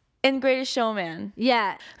less in Greatest Showman.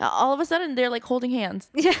 Yeah. All of a sudden, they're like holding hands.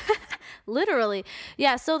 Yeah, literally.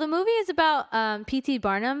 Yeah, so the movie is about P.T.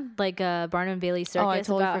 Barnum, like Barnum Bailey Circus. Oh, I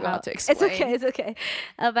totally about forgot how- to explain. It's okay.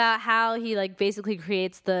 About how he like basically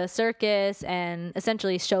creates the circus and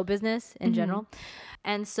essentially show business in general.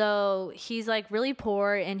 And so he's like really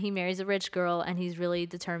poor and he marries a rich girl and he's really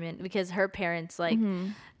determined because her parents like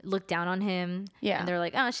look down on him. Yeah. And they're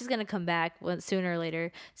like, oh, she's going to come back sooner or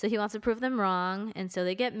later. So he wants to prove them wrong. And so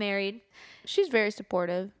they get married. She's very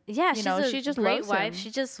supportive. Yeah, she's a she just great loves wife. him. She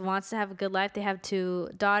just wants to have a good life. They have 2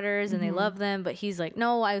 daughters and they love them. But he's like,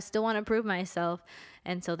 no, I still want to prove myself.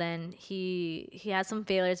 And so then he has some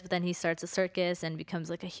failures, but then he starts a circus and becomes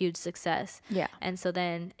like a huge success. Yeah. And so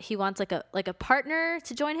then he wants like a partner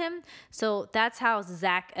to join him. So that's how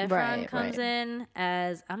Zac Efron comes in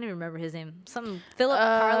as, I don't even remember his name, some Philip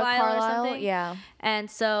Carlisle or something. Yeah. And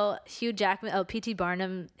so Hugh Jackman, P.T.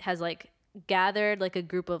 Barnum has like gathered like a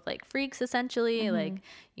group of like freaks essentially, like,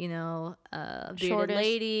 you know, bearded Shortest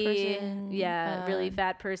lady, person, really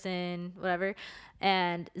fat person, whatever.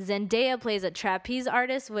 And Zendaya plays a trapeze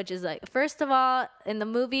artist, which is like, first of all, in the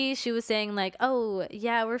movie, she was saying like, oh,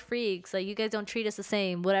 yeah, we're freaks. Like, you guys don't treat us the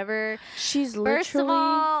same, whatever. She's literally... First of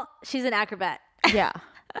all, she's an acrobat. Yeah.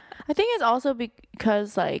 I think it's also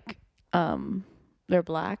because, like, they're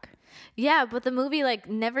black. Yeah, but the movie, like,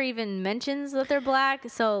 never even mentions that they're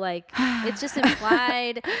black. So, like, it's just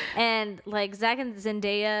implied. And, like, Zac and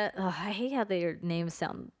Zendaya, I hate how their names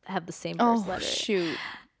have the same first letter. Shoot.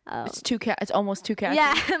 It's almost too catchy.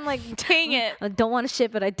 Yeah, I'm like, dang it. I don't want to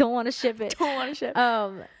ship it. I don't want to ship it. Don't want to ship.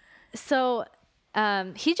 So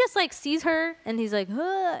he just like sees her and he's like,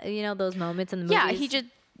 you know, those moments in the movie. Yeah, he just,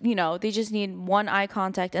 you know, they just need one eye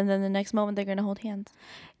contact and then the next moment they're going to hold hands.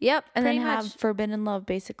 Yep. And then much. have forbidden love,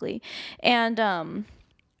 basically. And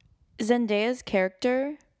Zendaya's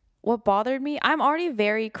character, what bothered me, I'm already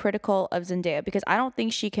very critical of Zendaya because I don't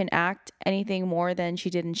think she can act anything more than she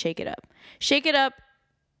did in Shake It Up. Shake It Up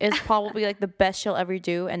is probably like the best she'll ever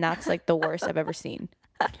do, and that's like the worst I've ever seen.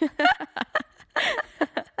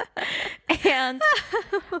 And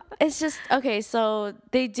it's just, okay, so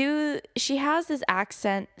she has this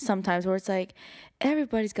accent sometimes where it's like,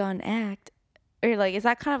 everybody's got an act. Or like, is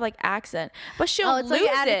that kind of like accent? But she'll it's lose like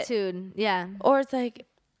it. attitude. Yeah. Or it's like,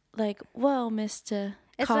 well, Mr.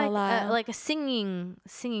 It's Carlisle. like a singing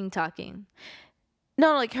talking.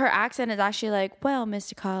 No, like her accent is actually like, well,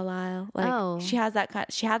 Mr. Carlisle. Like she had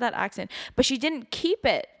that accent, but she didn't keep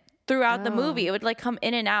it throughout the movie. It would like come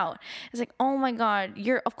in and out. It's like, oh my God,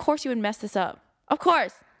 of course you would mess this up. Of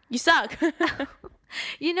course. You suck.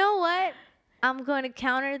 You know what? I'm going to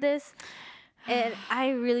counter this. And I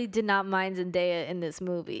really did not mind Zendaya in this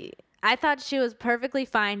movie. I thought she was perfectly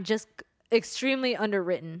fine, just extremely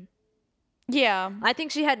underwritten. Yeah. I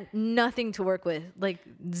think she had nothing to work with, like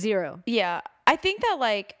 0. Yeah. I think that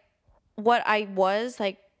like what I was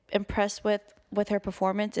like impressed with her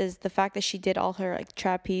performance is the fact that she did all her like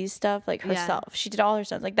trapeze stuff like herself. Yeah. She did all her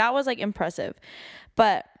stuff. Like that was like impressive.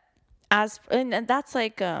 But and that's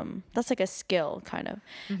like a skill kind of.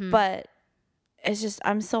 Mm-hmm. But it's just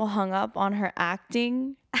I'm so hung up on her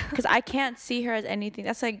acting because I can't see her as anything.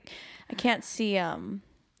 That's like I can't see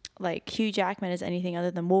like Hugh Jackman as anything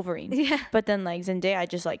other than Wolverine. Yeah. But then like Zendaya, I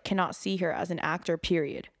just like cannot see her as an actor,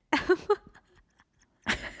 period.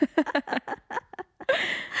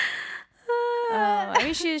 I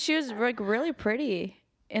mean, she was like really pretty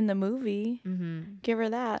in the movie. Mm-hmm. Give her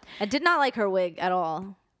that. I did not like her wig at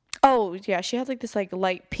all. Oh yeah, she has like this like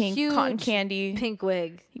light pink huge cotton candy pink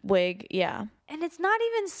wig. Yeah. And it's not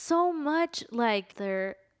even so much like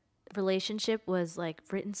their relationship was like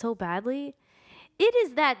written so badly. It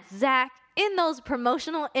is that Zac in those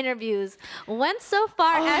promotional interviews went so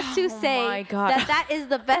far as to say that is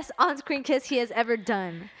the best on-screen kiss he has ever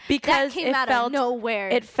done. Because that came out of nowhere.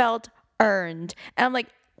 It felt earned. And I'm like,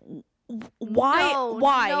 why?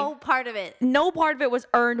 Why? No part of it. No part of it was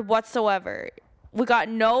earned whatsoever. We got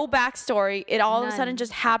no backstory. It all of a sudden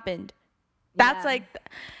just happened. That's like,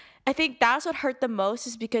 I think that's what hurt the most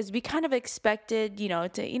is because we kind of expected, we're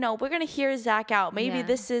going to hear Zac out. Maybe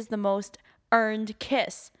this is the most earned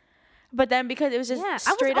kiss. But then because it was just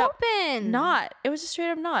straight up open. Not. It was just straight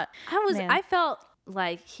up not. I felt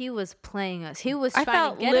like he was playing us. He was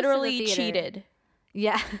trying to get literally us to the theater. Cheated.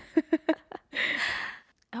 Yeah.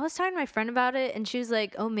 I was talking to my friend about it and she was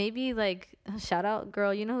like, oh, maybe like, shout out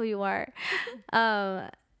girl, you know who you are.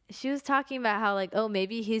 She was talking about how like, oh,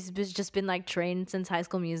 maybe he's just been like trained since High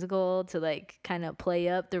School Musical to like kind of play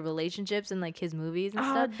up the relationships in like his movies and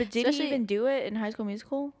stuff. But did he even do it in High School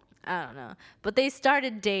Musical? I don't know. But they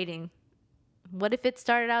started dating. What if it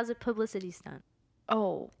started out as a publicity stunt?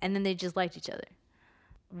 Oh. And then they just liked each other.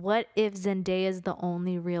 What if Zendaya is the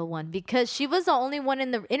only real one? Because she was the only one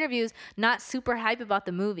in the interviews not super hype about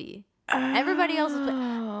the movie. Everybody else was,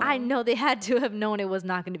 I know they had to have known it was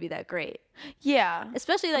not going to be that great. Yeah.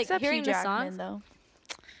 Especially like except hearing Hugh the songs. Though.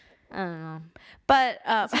 I don't know. But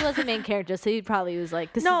he was the main character, so he probably was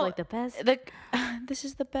like, this is like the best. This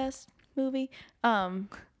is the best movie.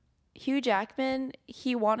 Hugh Jackman,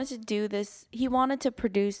 he wanted to do this. He wanted to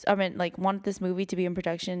produce, like wanted this movie to be in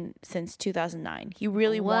production since 2009. He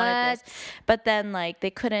really wanted this. But then like they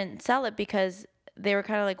couldn't sell it because they were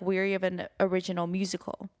kind of like weary of an original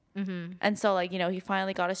musical. Mm-hmm. And so like, he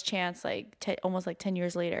finally got his chance like almost like 10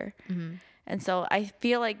 years later. Mm-hmm. And so I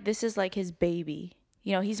feel like this is like his baby.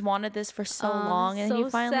 He's wanted this for so long, and so he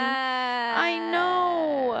finally sad. I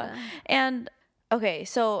know. And okay,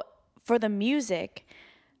 so for the music,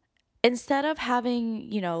 instead of having,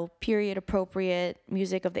 period appropriate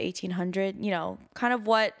music of the 1800s, kind of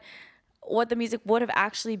what the music would have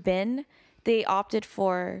actually been, they opted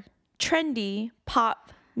for trendy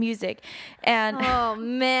pop music. And oh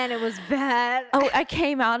man, it was bad. I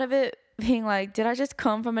came out of it being like, did I just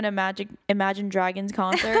come from an Imagine Dragons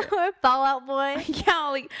concert? Or Fall Out Boy? Yeah,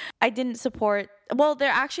 like I didn't support. Well,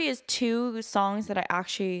 there actually is 2 songs that I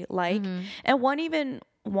actually like, and one even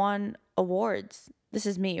won awards. This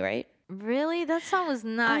Is Me, right? Really? That song was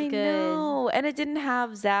not I good. know, and it didn't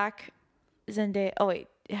have Zendaya. Oh wait,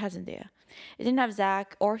 it has Zendaya. It didn't have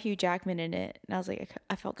Zach or Hugh Jackman in it, and I was like,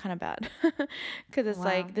 I felt kind of bad because it's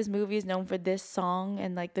like this movie is known for this song,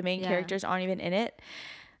 and like the main characters aren't even in it.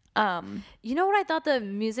 You know what I thought the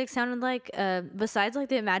music sounded like, besides like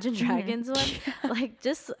the Imagine Dragons one, like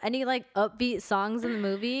just any like upbeat songs in the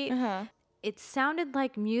movie. It sounded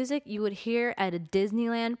like music you would hear at a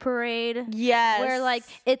Disneyland parade. Yes. Where like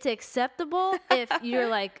it's acceptable if you're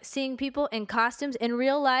like seeing people in costumes in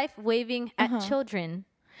real life waving at children.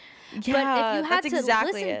 Yeah, but if you had to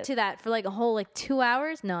exactly listen to that for like a whole like 2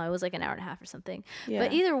 hours, no, it was like an hour and a half or something. Yeah.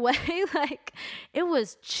 But either way, like it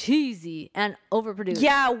was cheesy and overproduced.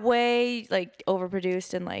 Yeah, way like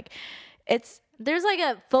overproduced, and like there's like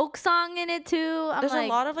a folk song in it too. There's a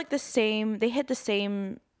lot of like they hit the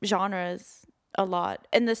same genres a lot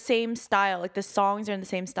in the same style. Like the songs are in the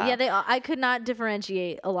same style. Yeah, I could not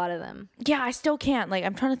differentiate a lot of them. Yeah, I still can't. Like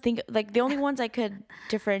I'm trying to think. Like the only ones I could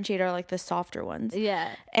differentiate are like the softer ones. Yeah.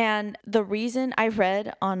 And the reason I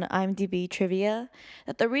read on IMDb trivia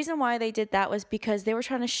that the reason why they did that was because they were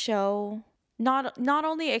trying to show not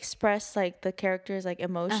only express like the characters' like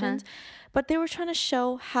emotions, but they were trying to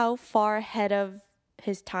show how far ahead of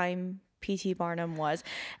his time P.T. Barnum was,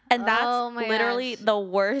 and that's literally the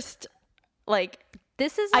worst. Like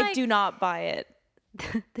this is like, I do not buy it.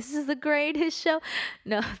 This is the greatest show.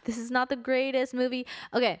 No, this is not the greatest movie.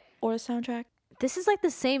 Okay. Or the soundtrack. This is like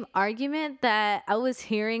the same argument that I was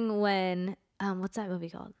hearing when what's that movie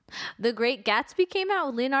called? The Great Gatsby came out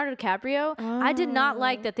with Leonardo DiCaprio. I did not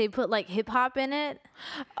like that they put like hip hop in it.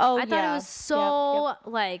 I thought it was so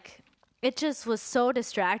like it just was so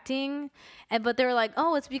distracting. But they were like,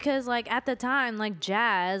 oh, it's because like at the time, like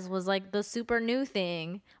jazz was like the super new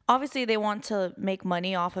thing. Obviously, they want to make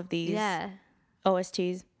money off of these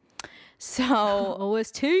OSTs. So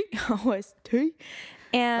OST.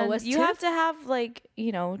 And OST? you have to have like,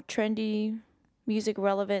 trendy music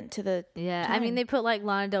relevant to the time. I mean, they put like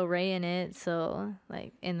Lana Del Rey in it. So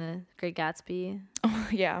like in the Great Gatsby. Oh,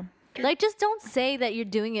 yeah. Like, just don't say that you're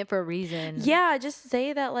doing it for a reason. Yeah, just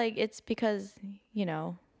say that, like, it's because,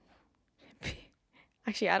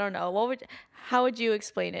 Actually, I don't know. How would you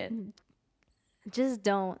explain it? Just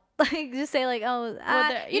don't. Like, just say, like, oh,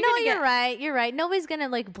 you're right. You're right. Nobody's going to,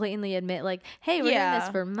 like, blatantly admit, like, hey, we're doing this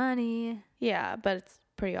for money. Yeah, but it's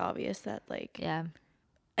pretty obvious that, like... Yeah.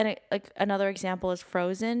 And, another example is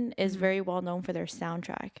Frozen is very well known for their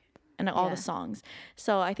soundtrack and all the songs.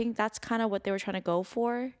 So I think that's kind of what they were trying to go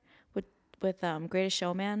for with Greatest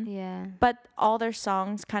Showman. Yeah. But all their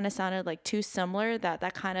songs kind of sounded like too similar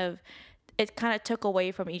that kind of took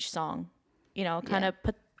away from each song, kind of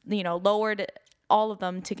put, lowered all of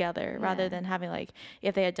them together rather than having like,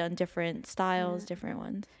 if they had done different styles, different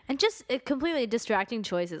ones. And just completely distracting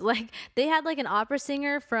choices. Like they had like an opera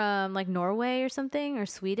singer from like Norway or something or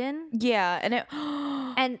Sweden. Yeah.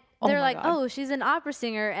 And they're like, God. Oh, she's an opera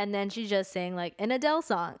singer, and then she just sang like an Adele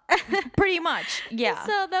song. Pretty much, yeah.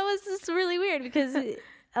 So that was just really weird because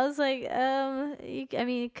I was like, I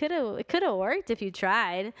mean, it could have worked if you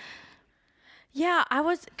tried. Yeah,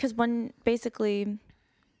 because when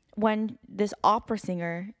this opera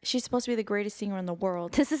singer, she's supposed to be the greatest singer in the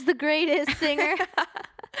world. This is the greatest singer.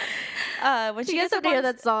 When she gets up to hear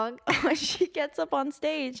that song, when she gets up on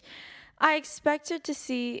stage, I expect her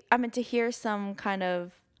to hear some kind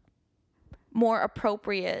of more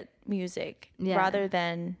appropriate music rather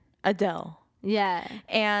than Adele. Yeah.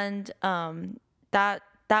 And that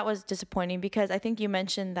was disappointing because I think you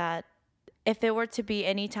mentioned that if there were to be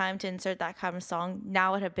any time to insert that kind of song,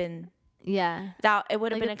 now would have been that it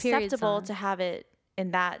would have been acceptable to have it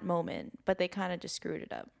in that moment, but they kind of just screwed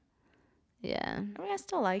it up. Yeah. I mean, I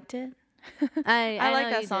still liked it. I like know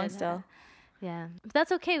that you song did. still. Yeah. But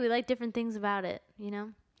that's okay. We like different things about it, you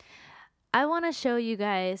know? I want to show you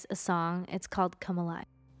guys a song. It's called Come Alive.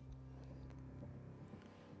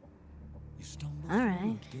 All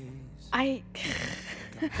right.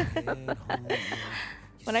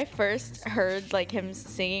 When I first heard like him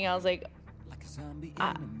singing, I was like,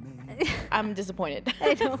 I'm disappointed.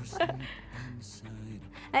 I know.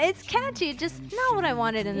 It's catchy, just not what I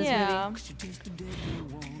wanted in this movie.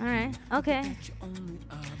 All right. Okay.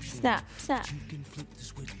 Snap, snap.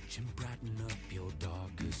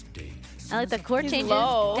 I like the chord He's changes.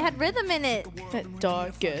 low. It had rhythm in it. That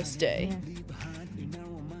darkest day.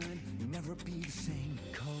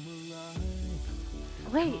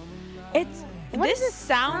 Wait. This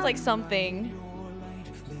sounds like something.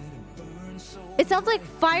 It sounds like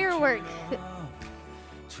firework.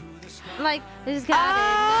 Like, they just got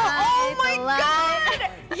Oh my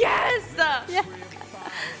god! Yes! Yeah.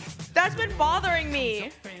 That's been bothering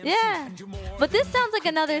me. Yeah. But this sounds like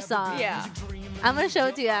another song. Yeah. I'm going to show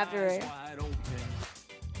it to you afterward.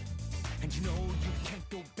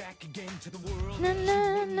 Na,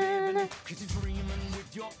 na, na, na.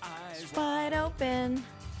 Wide open.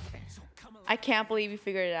 I can't believe you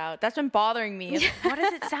figured it out. That's been bothering me. What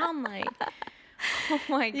does it sound like? Oh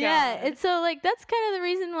my god. Yeah, it's so like that's kind of the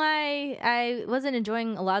reason why I wasn't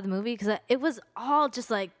enjoying a lot of the movie because it was all just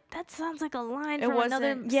like that sounds like a line from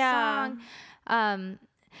another song.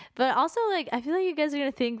 But also like I feel like you guys are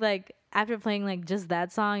gonna think like after playing like just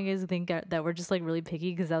that song, you guys think that we're just like really picky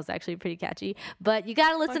because that was actually pretty catchy. But you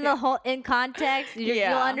gotta listen to the whole in context.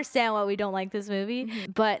 You'll understand why we don't like this movie.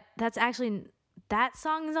 Mm-hmm. But that's actually. That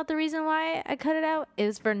song is not the reason why I cut it out. It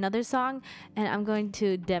was for another song, and I'm going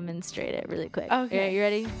to demonstrate it really quick. Okay. You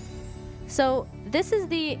ready? So this is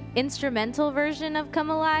the instrumental version of Come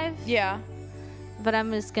Alive. Yeah. But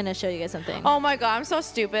I'm just going to show you guys something. Oh my god, I'm so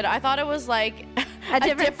stupid. I thought it was like a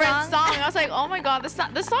different song. I was like, oh my god, this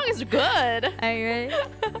song is good. Are you ready?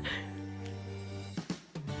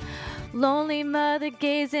 Lonely mother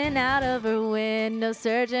gazing out of her window,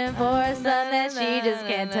 searching for a son that she just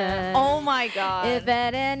can't touch. Oh my god. If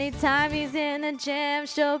at any time he's in the jam,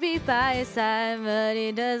 she'll be by his side, but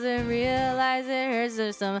he doesn't realize it hurts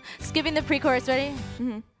her some. Skipping the pre-chorus, ready?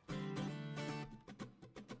 Mm-hmm.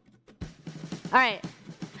 All right.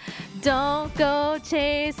 Don't go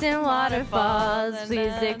chasing waterfalls.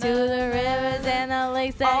 Please stick to the rivers and the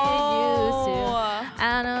lakes that you used to.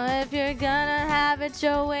 I don't know if you're gonna have it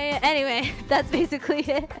your way. Anyway, that's basically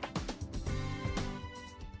it.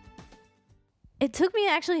 It took me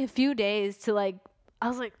actually a few days to like. I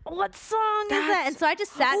was like, what song is that? And so I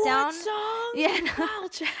just sat down. What song? Yeah, no.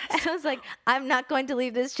 And I was like, I'm not going to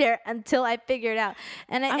leave this chair until I figure it out.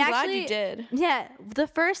 And I'm glad you did. Yeah, the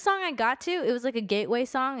first song I got to, it was like a gateway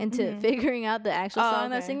song into figuring out the actual song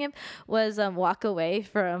that I was singing was "Walk Away"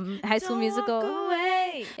 from High School Musical. Walk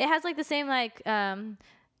away. It has like the same like na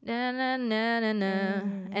na na na na,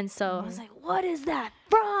 and so I was like, what is that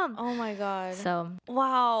from? Oh my god. So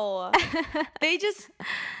wow. they just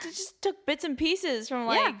took bits and pieces from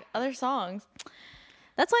like other songs.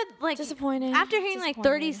 That's why, like, disappointing. After hearing like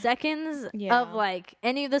 30 seconds of like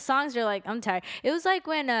any of the songs, you're like, I'm tired. It was like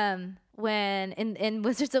when in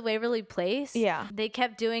Wizards of Waverly Place, they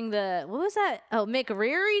kept doing the what was that? Oh,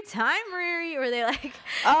 McReary, Time Reary, or they like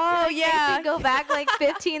go back like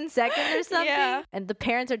 15 seconds or something. Yeah. And the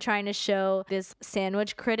parents are trying to show this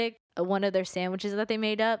sandwich critic one of their sandwiches that they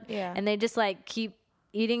made up, and they just like keep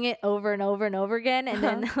eating it over and over and over again, and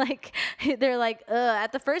then like they're like,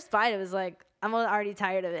 at the first bite, it was like. I'm already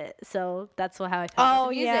tired of it, so that's how I felt.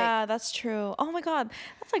 Oh yeah, that's true. Oh my god,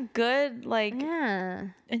 that's a good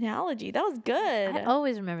analogy. That was good. I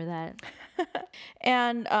always remember that.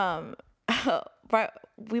 And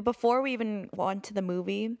before we even went to the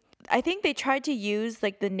movie, I think they tried to use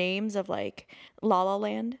like the names of like La La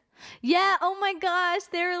Land. Yeah, oh my gosh,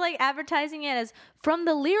 they were like advertising it as from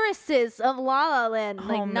the lyricist of La La Land,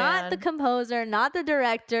 like not the composer, not the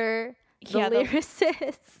director, the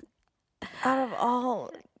lyricist. Out of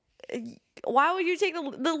all, why would you take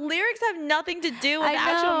the lyrics have nothing to do with the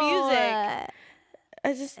actual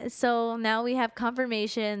music? So now we have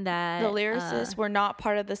confirmation that the lyricists were not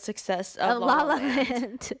part of the success of La La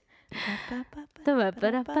Land.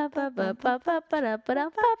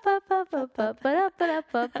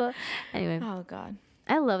 Anyway, oh god,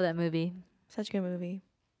 I love that movie. Such a good movie,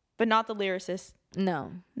 but not the lyricists.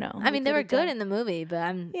 No. I mean, they were good in the movie, but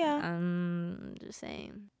I'm just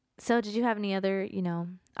saying. So, did you have any other,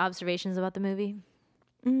 observations about the movie?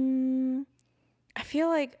 I feel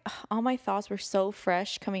like all my thoughts were so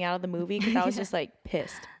fresh coming out of the movie because I was just like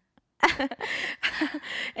pissed.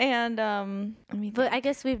 And let me But think. I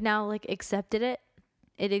guess we've now like accepted it.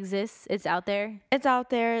 It exists. It's out there. It's out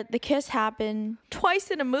there. The kiss happened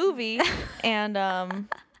twice in a movie, and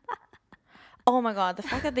oh my god, the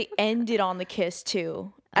fact that they ended on the kiss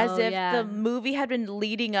too, as Oh, if yeah. the movie had been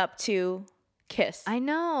leading up to kiss. I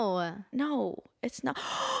know. No, it's not.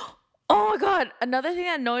 Oh my god! Another thing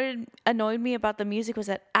that annoyed me about the music was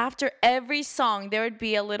that after every song there would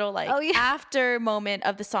be a little like Oh, yeah. after moment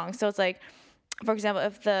of the song. So it's like, for example,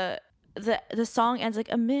 if the song ends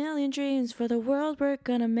like a million dreams for the world we're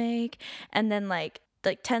gonna make, and then like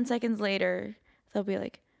 10 seconds later they'll be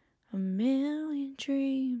like a million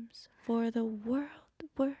dreams for the world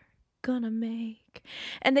we're gonna make,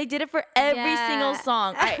 and they did it for every single Yeah.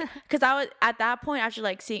 song. Because I was at that point, after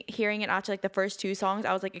like hearing it after like the first 2 songs,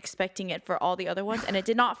 I was like expecting it for all the other ones, and it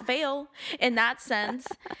did not fail in that sense.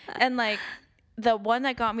 And like the one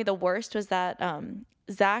that got me the worst was that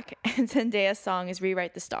Zach and Zendaya's song is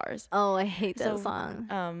 "Rewrite the Stars." Oh, I hate that So,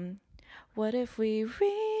 song. What if we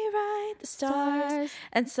rewrite the stars? Stars.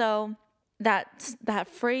 And so that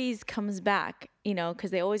phrase comes back, you know, because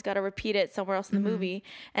they always got to repeat it somewhere else in the movie.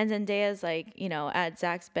 And Zendaya's like, you know, at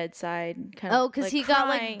Zach's bedside, kind of. Oh, because like, he got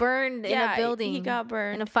like crying. burned in Yeah, a building. He got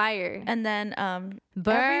burned in a fire. And then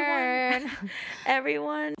Burn.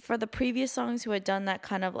 everyone for the previous songs who had done that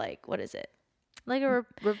kind of like, what is it? Like a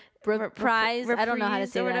reprise. I don't know how to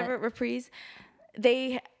Reprise say or whatever, that. reprise.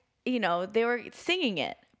 They, you know, they were singing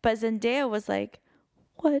it, but Zendaya was like,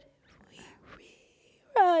 "What if we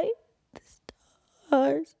rewrite the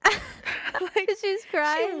stars?" Like She's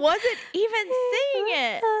crying. she wasn't even singing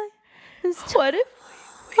it. What if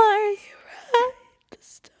we rewrite the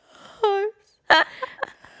stars?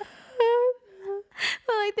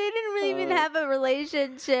 But like they didn't really even have a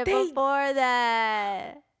relationship They- before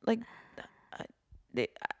that. Like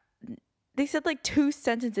they said like 2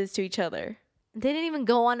 sentences to each other. They didn't even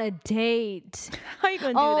go on a date. How are you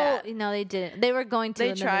gonna do Oh that? no, they didn't. They were going to. They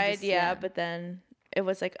and then tried, just- yeah, but then it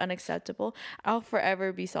was like unacceptable. I'll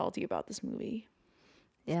forever be salty about this movie.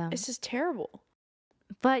 yeah. It's just terrible.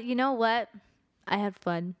 But you know what? I had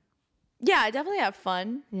fun. Yeah, I definitely have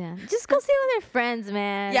fun. Yeah, just go see it with your friends,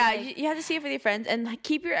 man. Yeah, Like, you have to see it with your friends and like,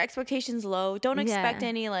 keep your expectations low. Don't expect Yeah.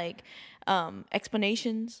 any like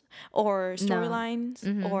explanations or storylines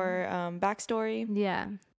or backstory. yeah.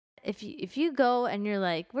 If you go and you're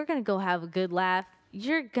like, we're gonna go have a good laugh,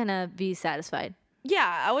 you're gonna be satisfied.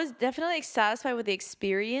 Yeah, I was definitely satisfied with the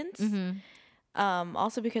experience. Mm-hmm.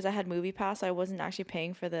 Also because I had Movie Pass, I wasn't actually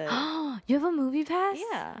paying for the. You have a movie pass?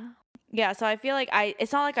 Yeah, so I feel like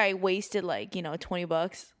it's not like I wasted like, you know, $20.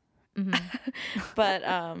 But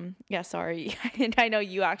yeah, sorry. I know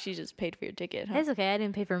you actually just paid for your ticket, huh? It's okay. I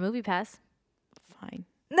didn't pay for a movie pass. Fine.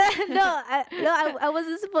 I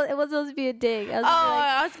wasn't supposed. It wasn't supposed to be a dig. I was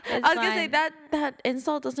I was it's gonna say fine. that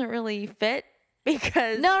insult doesn't really fit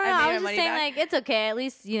because No, I made I my was just money saying back. like it's okay. At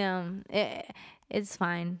least it's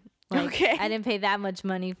fine. Like, Okay. I didn't pay that much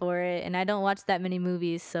money for it, and I don't watch that many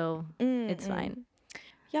movies, so it's fine.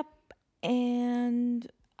 Yep. And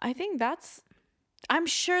I think I'm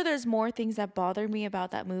sure there's more things that bother me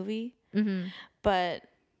about that movie, but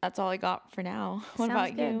that's all I got for now. What Sounds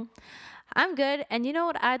about good. you? I'm good. And you know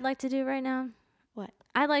what I'd like to do right now? What?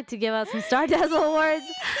 I'd like to give out some Star Dazzle awards.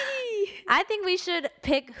 I think we should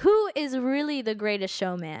pick who is really the greatest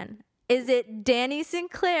showman. Is it Danny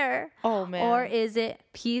Sinclair? Oh, man. Or is it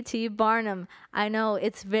P.T. Barnum? I know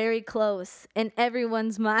it's very close in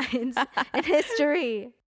everyone's minds in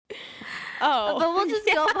history. Oh, But we'll just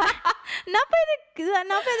go by not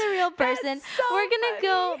by the real person. so We're gonna funny.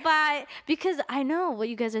 go by because I know what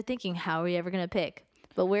you guys are thinking. How are we ever gonna pick?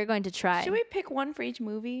 But we're going to try. Should we pick one for each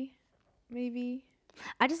movie? Maybe.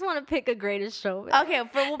 I just want to pick a greatest showman. Okay,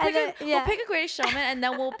 we'll pick then- we'll yeah. pick a greatest showman, and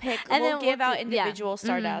then we'll pick. And we'll then give we'll out do- yeah. individual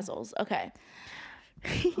Star Dazzles. Okay.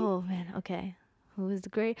 Oh man. Okay. Who is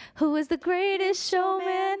the greatest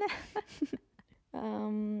showman?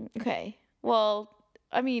 Okay. Well,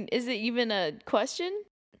 I mean, is it even a question?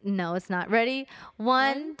 No, it's not. Ready?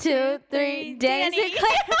 One, two, three. Danny Danny.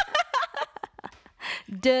 Sinclair.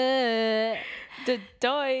 Duh.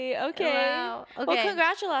 Doy. Okay. Wow. Well, Okay.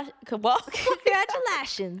 congratulations. Well,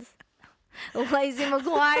 Congratulations, Lazy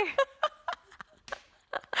McGuire.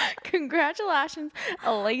 congratulations,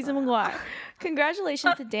 Eliza McGuire.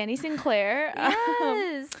 Congratulations to Danny Sinclair.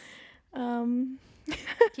 Yes.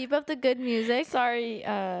 Keep up the good music. Sorry,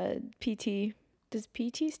 PT. Does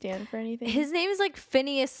PT stand for anything? His name is like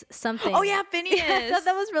Phineas something. Oh yeah, Phineas. I thought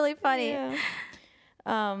that was really funny.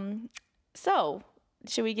 Yeah. So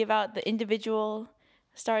should we give out the individual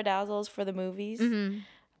Star Dazzles for the movies? Mm-hmm.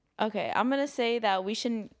 Okay, I'm gonna say that we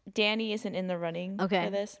shouldn't. Danny isn't in the running Okay.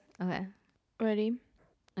 for this. Okay. Ready?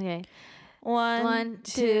 Okay. One,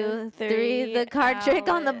 2, 3. The card trick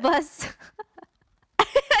on the bus.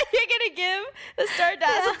 You're gonna give the Star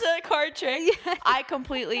Dazzle to the card trick. Yeah. I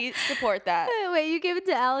completely support that. Wait, you gave it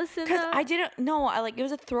to Allison? Because though? I didn't. No, I like it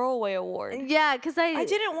was a throwaway award. Yeah, because I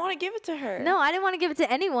didn't want to give it to her. No, I didn't want to give it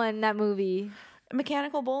to anyone in that movie.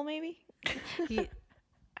 Mechanical Bull, maybe.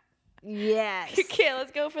 Yes. Okay,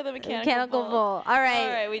 let's go for the mechanical bull. All right. All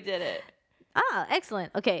right, we did it. Ah,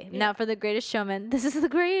 excellent. Okay, now for The Greatest Showman. This is The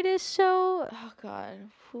Greatest Show. Oh God,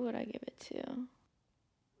 who would I give it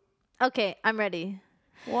to? Okay, I'm ready.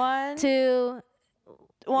 1, 2,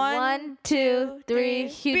 1, 2, 3.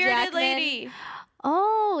 Hugh Bearded Jackman. lady.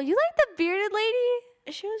 Oh, you like the bearded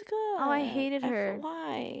lady? She was good. Oh, I hated her.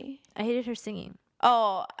 Why? I hated her singing.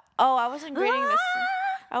 Oh, I wasn't grading this.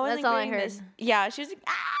 I wasn't That's all I grading heard. this. Yeah, she was like,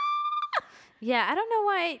 Yeah, I don't know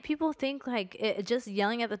why people think like just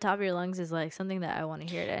yelling at the top of your lungs is like something that I want to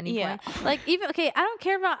hear at any point. Like even I don't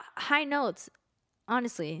care about high notes,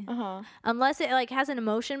 honestly. Unless it like has an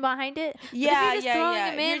emotion behind it. But if you're just throwing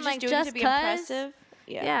them in, You're just like doing just it to be 'cause, impressive.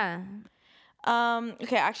 Yeah.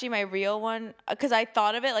 Okay, actually my real one, because I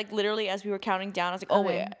thought of it like literally as we were counting down. I was like, oh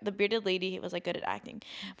Okay. wait, the bearded lady was like good at acting,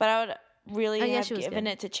 but I would really Oh, yeah, have she was given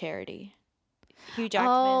good. it to Charity. Hugh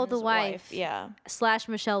Jackman's the wife. Yeah. /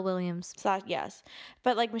 Michelle Williams. Yes,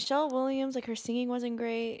 but like Michelle Williams, like her singing wasn't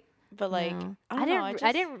great. But like No. I don't know,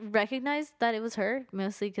 I didn't recognize that it was her,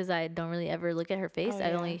 mostly because I don't really ever look at her face.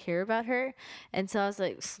 I only hear about her, and so I was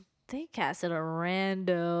like, they casted a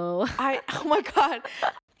rando. Oh my God.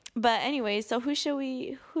 But anyway, so who do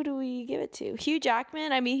we give it to? Hugh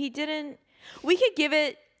Jackman. I mean, he didn't. We could give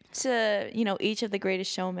it to each of the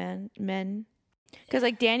Greatest Showman men, because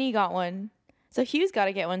like Danny got one. So Hugh's got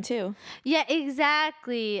to get one too. Yeah,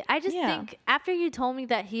 exactly. I just think after you told me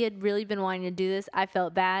that he had really been wanting to do this, I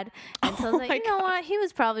felt bad. And so I was like, you know what? He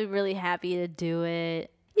was probably really happy to do it.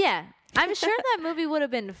 Yeah. I'm sure that movie would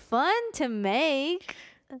have been fun to make,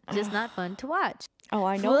 just not fun to watch. Oh,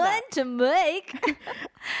 I know fun that. to make.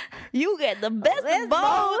 You get the best of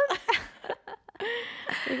both.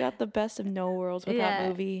 We got the best of no worlds with that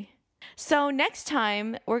movie. So next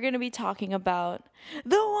time we're going to be talking about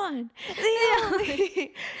the one, the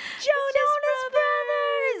only Jonas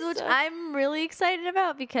Brothers, which I'm really excited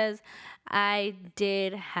about because I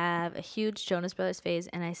did have a huge Jonas Brothers phase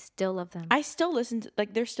and I still love them. I still listen to,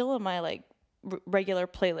 like, they're still in my like regular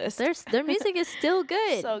playlist. Their music is still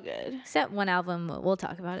good. So good. Except one album, we'll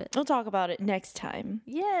talk about it. We'll talk about it next time.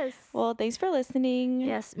 Yes. Well, thanks for listening.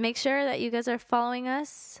 Yes. Make sure that you guys are following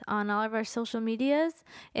us on all of our social medias.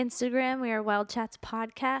 Instagram, we are Wild Chats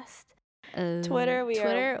Podcast. Twitter, we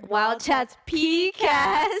are Wild Chats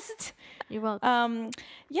PCast. You're welcome.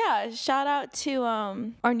 Yeah, shout out to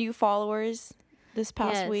our new followers this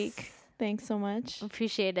past week. Thanks so much.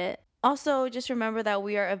 Appreciate it. Also, just remember that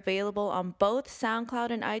we are available on both SoundCloud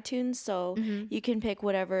and iTunes, so you can pick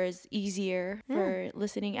whatever is easier for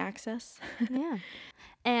listening access. Yeah.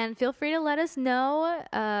 And feel free to let us know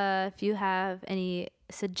if you have any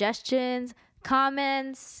suggestions,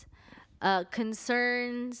 comments,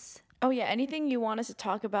 concerns. Oh, yeah. Anything you want us to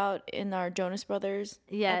talk about in our Jonas Brothers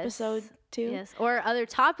episode, too? Yes. Or other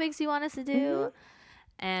topics you want us to do.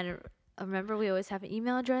 And remember, we always have an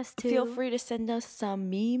email address, too. Feel free to send us some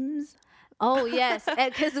memes. Oh, yes.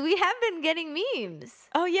 Because we have been getting memes.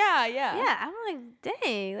 Oh, yeah. Yeah. I'm like,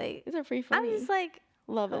 dang. Like, these are pretty funny. I'm just like,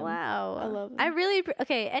 love them. Wow. I love them. I really,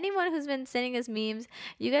 anyone who's been sending us memes,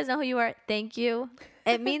 you guys know who you are. Thank you.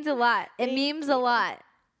 It means a lot. It memes a lot.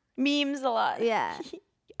 Memes a lot. Yeah.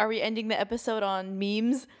 Are we ending the episode on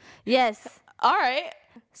memes? Yes. All right.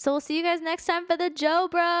 So we'll see you guys next time for the Joe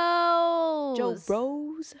Bros. Joe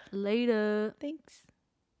Bros. Later. Thanks.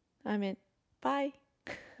 I'm in. Bye.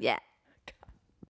 Yeah.